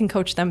 but I can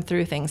coach them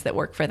through things that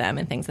work for them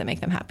and things that make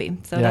them happy.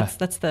 So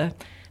that's the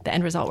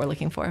end result we're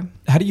looking for.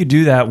 How do you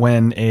do that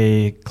when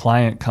a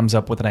client comes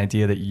up with an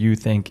idea that you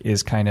think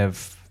is kind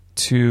of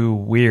too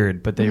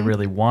weird, but they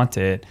really want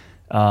it?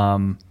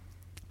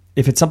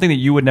 If it's something that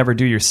you would never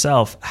do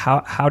yourself,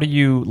 how do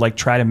you like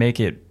try to make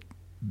it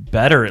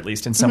better, at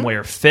least in some way,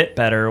 or fit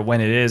better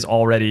when it is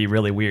already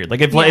really weird?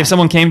 Like if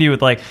someone came to you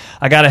with like,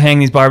 I got to hang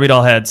these Barbie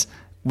doll heads,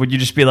 would you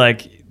just be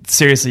like,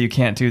 seriously, you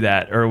can't do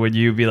that? Or would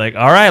you be like,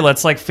 all right,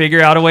 let's like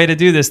figure out a way to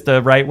do this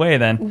the right way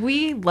then?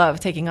 We love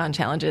taking on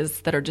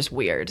challenges that are just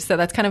weird. So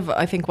that's kind of,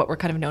 I think, what we're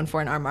kind of known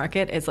for in our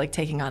market is like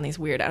taking on these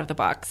weird out of the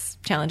box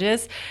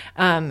challenges,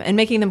 and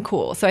making them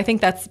cool. So I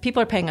think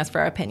people are paying us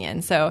for our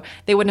opinion. So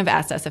they wouldn't have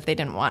asked us if they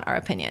didn't want our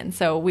opinion.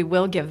 So we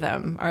will give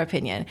them our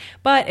opinion.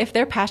 But if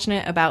they're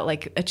passionate about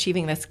like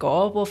achieving this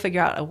goal, we'll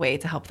figure out a way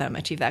to help them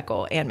achieve that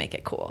goal and make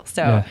it cool.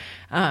 So,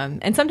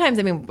 and sometimes,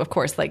 I mean, of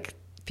course, like,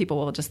 people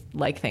will just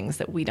like things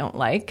that we don't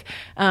like.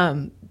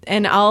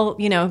 And I'll,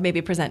 you know,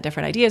 maybe present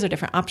different ideas or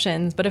different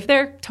options. But if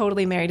they're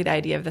totally married to the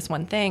idea of this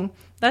one thing,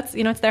 that's,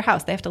 you know, it's their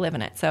house. They have to live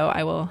in it. So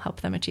I will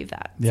help them achieve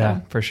that. Yeah,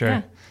 so, for sure.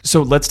 Yeah.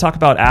 So let's talk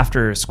about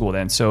after school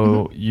then.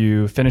 So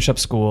you finish up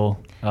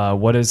school.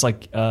 What is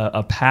like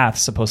a path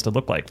supposed to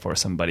look like for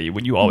somebody?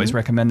 Would you always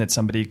recommend that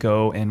somebody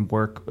go and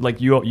work, like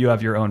you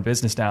have your own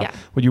business now. Yeah.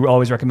 Would you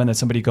always recommend that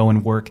somebody go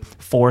and work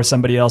for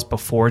somebody else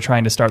before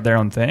trying to start their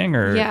own thing?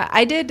 Or Yeah,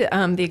 I did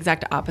the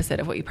exact opposite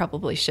of what you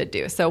probably should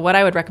do. So what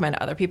I would recommend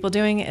other people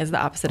doing is the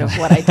opposite of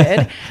what I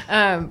did.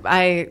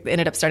 I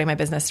ended up starting my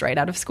business right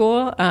out of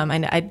school.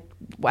 And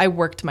I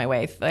worked my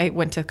way. I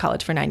went to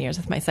college for 9 years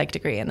with my psych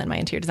degree and then my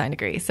interior design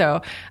degree.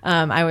 So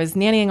I was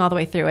nannying all the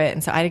way through it.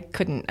 And so I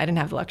didn't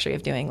have the luxury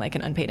of doing like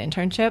an unpaid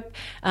internship,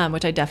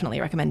 which I definitely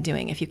recommend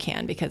doing if you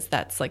can, because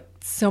that's like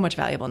so much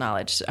valuable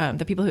knowledge.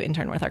 The people who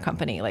intern with our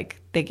company,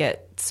 like they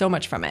get so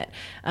much from it,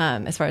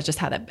 as far as just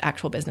how the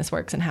actual business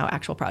works and how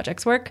actual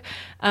projects work.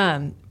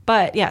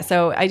 But yeah,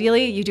 so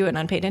ideally you do an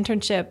unpaid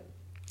internship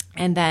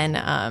and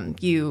then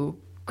you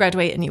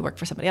graduate and you work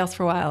for somebody else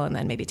for a while, and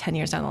then maybe 10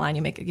 years down the line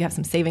you have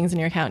some savings in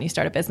your account and you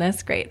start a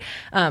business. Great.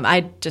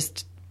 I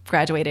just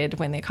graduated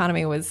when the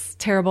economy was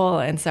terrible,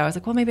 and so I was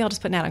like, well, maybe I'll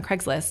just put an ad on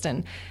Craigslist.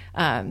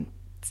 And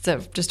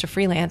just to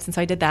freelance. And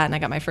so I did that, and I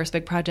got my first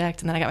big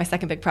project, and then I got my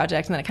second big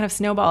project, and then it kind of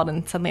snowballed,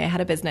 and suddenly I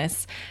had a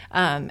business.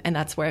 And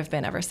that's where I've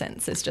been ever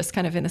since. It's just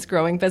kind of in this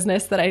growing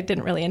business that I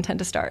didn't really intend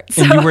to start.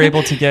 So. And you were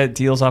able to get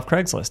deals off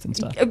Craigslist and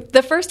stuff.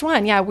 The first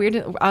one, yeah,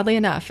 oddly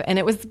enough. And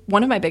it was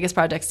one of my biggest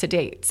projects to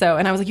date. So,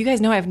 and I was like, you guys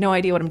know I have no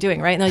idea what I'm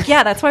doing, right? And they're like,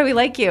 yeah, that's why we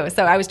like you.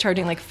 So I was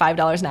charging like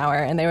 $5 an hour,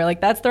 and they were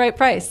like, that's the right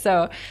price.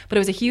 So, but it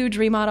was a huge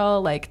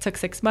remodel, like took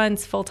 6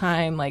 months full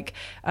time,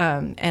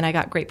 and I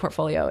got great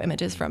portfolio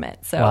images from it.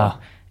 So. Wow.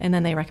 And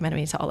then they recommended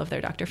me to all of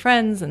their doctor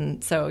friends.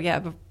 And so,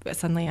 yeah,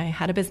 suddenly I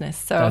had a business.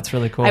 So that's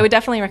really cool. I would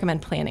definitely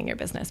recommend planning your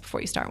business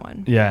before you start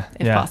one. Yeah.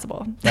 If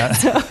possible.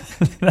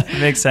 That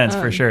makes sense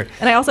for sure.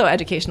 And I also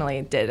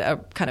educationally did a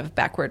kind of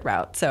backward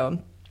route.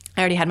 So I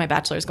already had my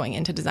bachelor's going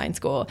into design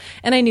school,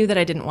 and I knew that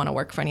I didn't want to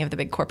work for any of the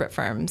big corporate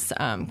firms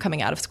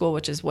coming out of school,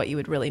 which is what you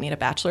would really need a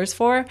bachelor's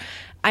for.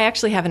 I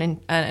actually have an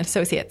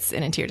associate's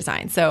in interior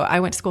design. So I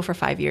went to school for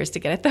 5 years to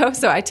get it, though.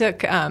 So I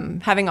took,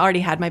 having already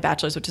had my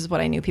bachelor's, which is what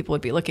I knew people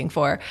would be looking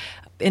for,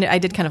 and I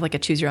did kind of like a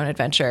choose your own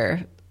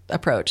adventure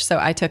approach. So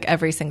I took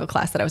every single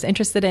class that I was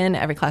interested in,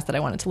 every class that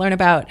I wanted to learn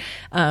about,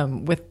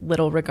 with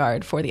little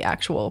regard for the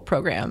actual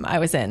program I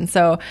was in.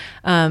 So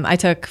I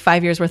took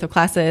 5 years worth of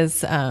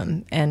classes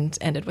and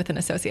ended with an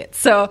associate.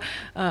 So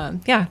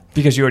yeah.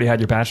 Because you already had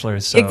your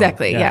bachelor's. So,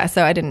 exactly. Yeah.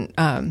 So I didn't,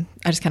 I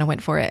just kind of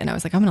went for it, and I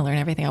was like, I'm going to learn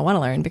everything I want to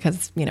learn,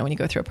 because, when you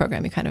go through a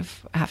program, you kind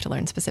of have to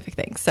learn specific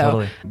things. So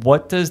totally.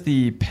 What does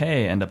the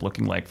pay end up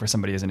looking like for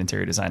somebody as an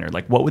interior designer?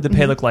 Like, what would the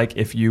pay look like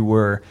if you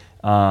were,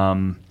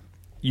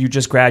 you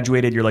just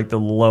graduated, you're like the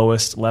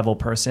lowest level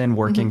person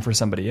working for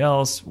somebody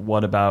else?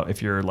 What about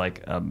if you're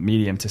like a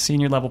medium to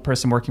senior level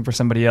person working for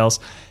somebody else?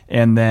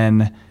 And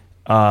then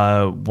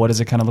what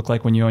does it kind of look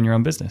like when you own your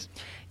own business?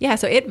 Yeah,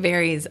 so it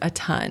varies a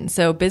ton.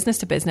 So business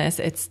to business,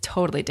 it's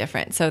totally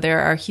different. So there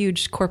are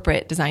huge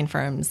corporate design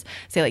firms,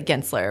 say like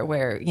Gensler,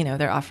 where,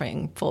 they're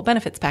offering full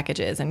benefits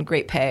packages and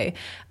great pay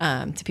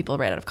to people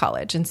right out of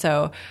college. And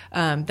so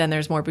then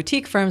there's more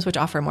boutique firms which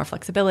offer more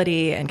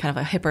flexibility and kind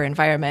of a hipper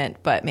environment,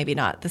 but maybe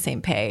not the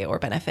same pay or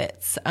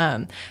benefits.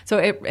 Then,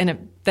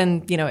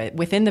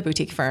 within the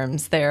boutique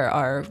firms, there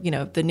are,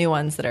 the new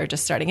ones that are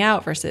just starting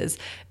out versus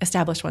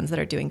established ones that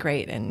are doing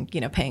great and,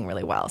 paying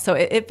really well. So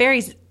it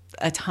varies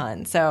a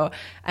ton. So,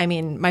 I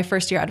mean, my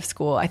first year out of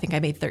school, I think I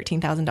made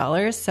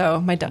 $13,000. So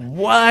my dog.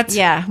 What?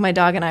 Yeah, my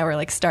dog and I were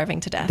like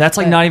starving to death. That's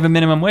like not even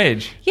minimum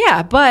wage.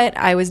 Yeah, but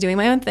I was doing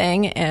my own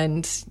thing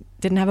and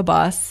didn't have a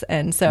boss,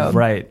 and so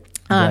right.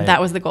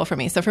 That was the goal for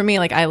me. So for me,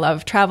 like, I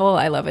love travel,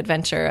 I love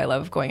adventure, I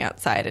love going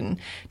outside and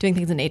doing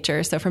things in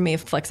nature. So for me,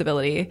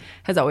 flexibility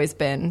has always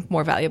been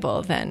more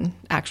valuable than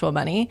actual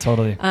money.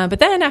 Totally. But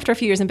then after a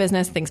few years in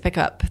business, things pick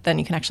up. Then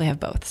you can actually have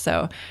both.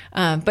 So,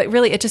 but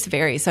really, it just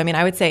varies. So I mean,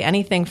 I would say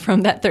anything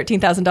from that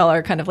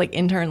 $13,000 kind of like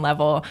intern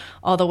level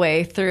all the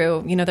way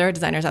through. There are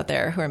designers out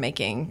there who are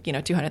making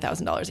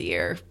 $200,000 a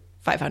year.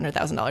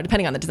 $500,000,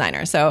 depending on the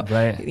designer. So,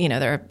 right.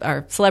 There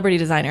are celebrity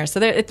designers.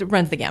 So it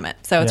runs the gamut.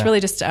 So it's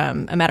really just a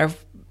matter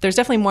of, there's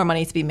definitely more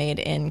money to be made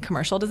in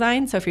commercial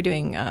design. So if you're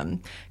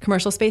doing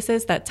commercial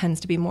spaces, that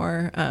tends to be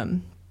more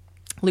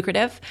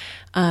lucrative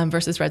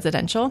versus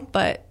residential.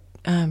 But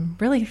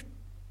really,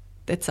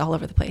 it's all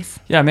over the place.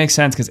 Yeah, it makes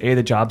sense because A,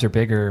 the jobs are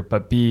bigger,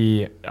 but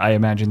B, I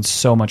imagine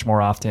so much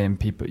more often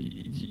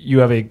you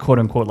have a quote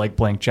unquote like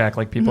blank check,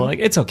 like people are like,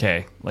 it's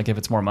okay. Like if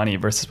it's more money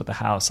versus with the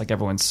house, like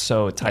everyone's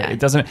so tight. Yeah. It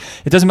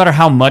doesn't matter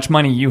how much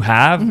money you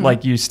have,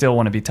 like you still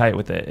want to be tight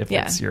with it if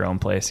it's your own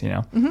place,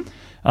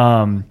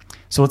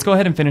 So let's go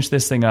ahead and finish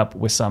this thing up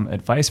with some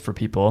advice for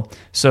people.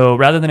 So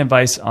rather than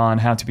advice on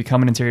how to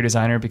become an interior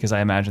designer, because I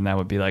imagine that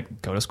would be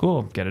like, go to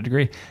school, get a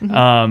degree.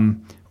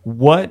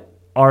 What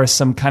are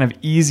some kind of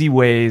easy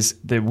ways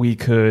that we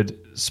could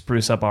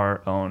spruce up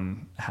our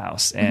own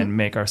house and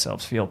make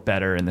ourselves feel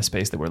better in the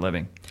space that we're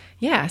living?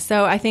 Yeah,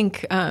 so I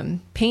think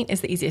paint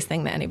is the easiest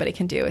thing that anybody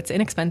can do. It's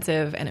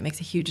inexpensive and it makes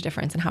a huge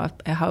difference in how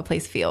a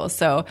place feels.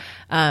 So,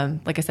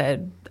 like I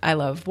said, I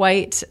love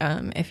white.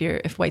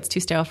 If white's too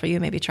sterile for you,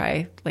 maybe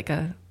try like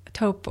a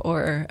taupe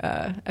or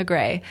a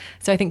gray.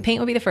 So I think paint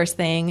would be the first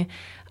thing.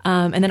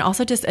 And then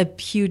also just a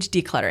huge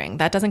decluttering.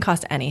 That doesn't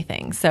cost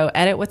anything. So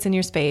edit what's in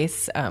your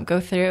space, go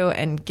through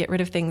and get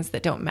rid of things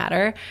that don't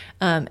matter.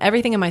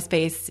 Everything in my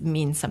space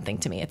means something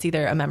to me. It's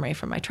either a memory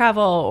from my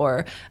travel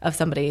or of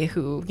somebody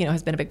who,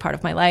 has been a big part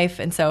of my life.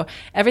 And so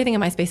everything in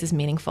my space is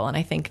meaningful. And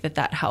I think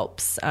that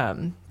helps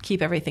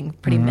keep everything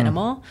pretty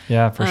minimal.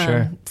 Yeah, for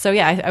sure. So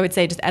yeah, I would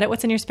say just edit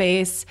what's in your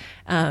space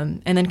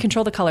and then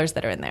control the colors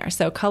that are in there.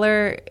 So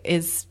color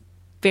is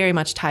very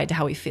much tied to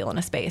how we feel in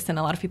a space. And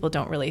a lot of people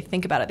don't really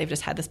think about it. They've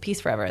just had this piece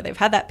forever. They've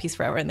had that piece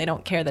forever and they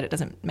don't care that it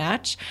doesn't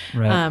match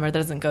or that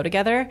doesn't go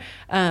together.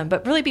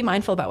 But really be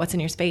mindful about what's in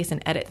your space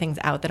and edit things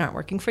out that aren't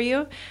working for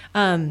you.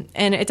 And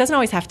it doesn't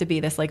always have to be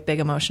this like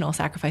big emotional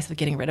sacrifice of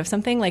getting rid of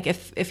something. Like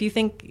if you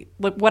think,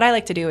 what I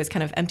like to do is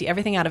kind of empty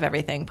everything out of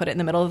everything, put it in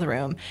the middle of the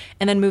room,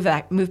 and then move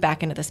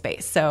back into the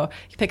space. So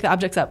you pick the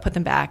objects up, put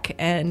them back,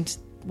 and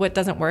what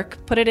doesn't work,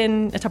 put it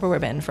in a Tupperware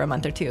bin for a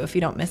month or two. If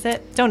you don't miss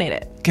it, donate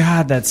it.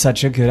 God, that's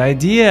such a good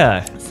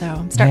idea.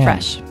 So start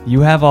fresh.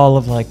 You have all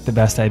of like the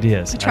best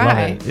ideas. I try.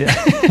 I love it.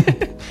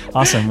 Yeah.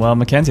 Awesome. Well,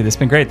 Mackenzie, this has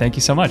been great. Thank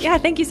you so much. Yeah,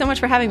 thank you so much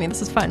for having me.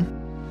 This was fun.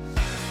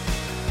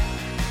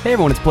 Hey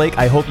everyone, it's Blake.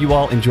 I hope you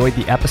all enjoyed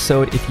the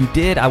episode. If you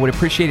did, I would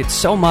appreciate it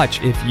so much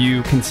if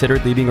you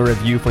considered leaving a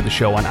review for the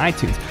show on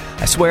iTunes.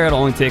 I swear it'll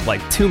only take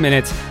like 2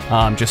 minutes.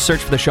 Just search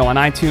for the show on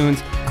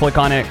iTunes, click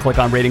on it, click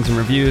on ratings and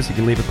reviews. You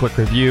can leave a quick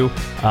review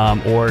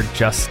or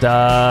just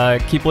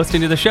keep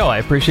listening to the show. I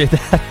appreciate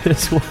that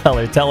as well.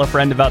 Or tell a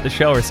friend about the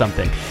show or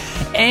something.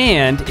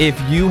 And if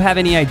you have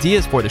any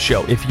ideas for the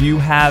show, if you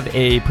have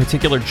a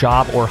particular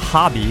job or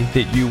hobby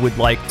that you would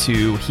like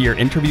to hear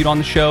interviewed on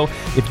the show,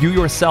 if you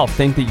yourself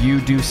think that you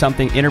do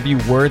something interview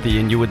worthy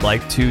and you would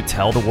like to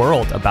tell the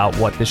world about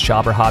what this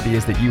job or hobby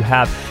is that you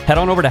have, head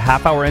on over to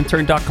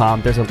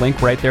halfhourintern.com. There's a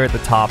link right there at the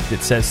top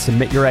that says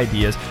submit your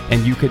ideas,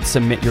 and you could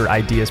submit your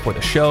ideas for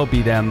the show,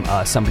 be them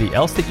somebody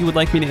else that you would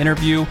like me to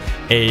interview,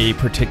 a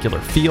particular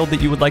field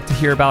that you would like to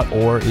hear about,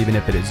 or even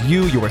if it is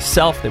you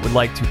yourself that would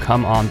like to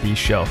come on the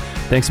show.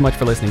 Thanks so much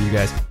for listening, you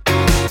guys.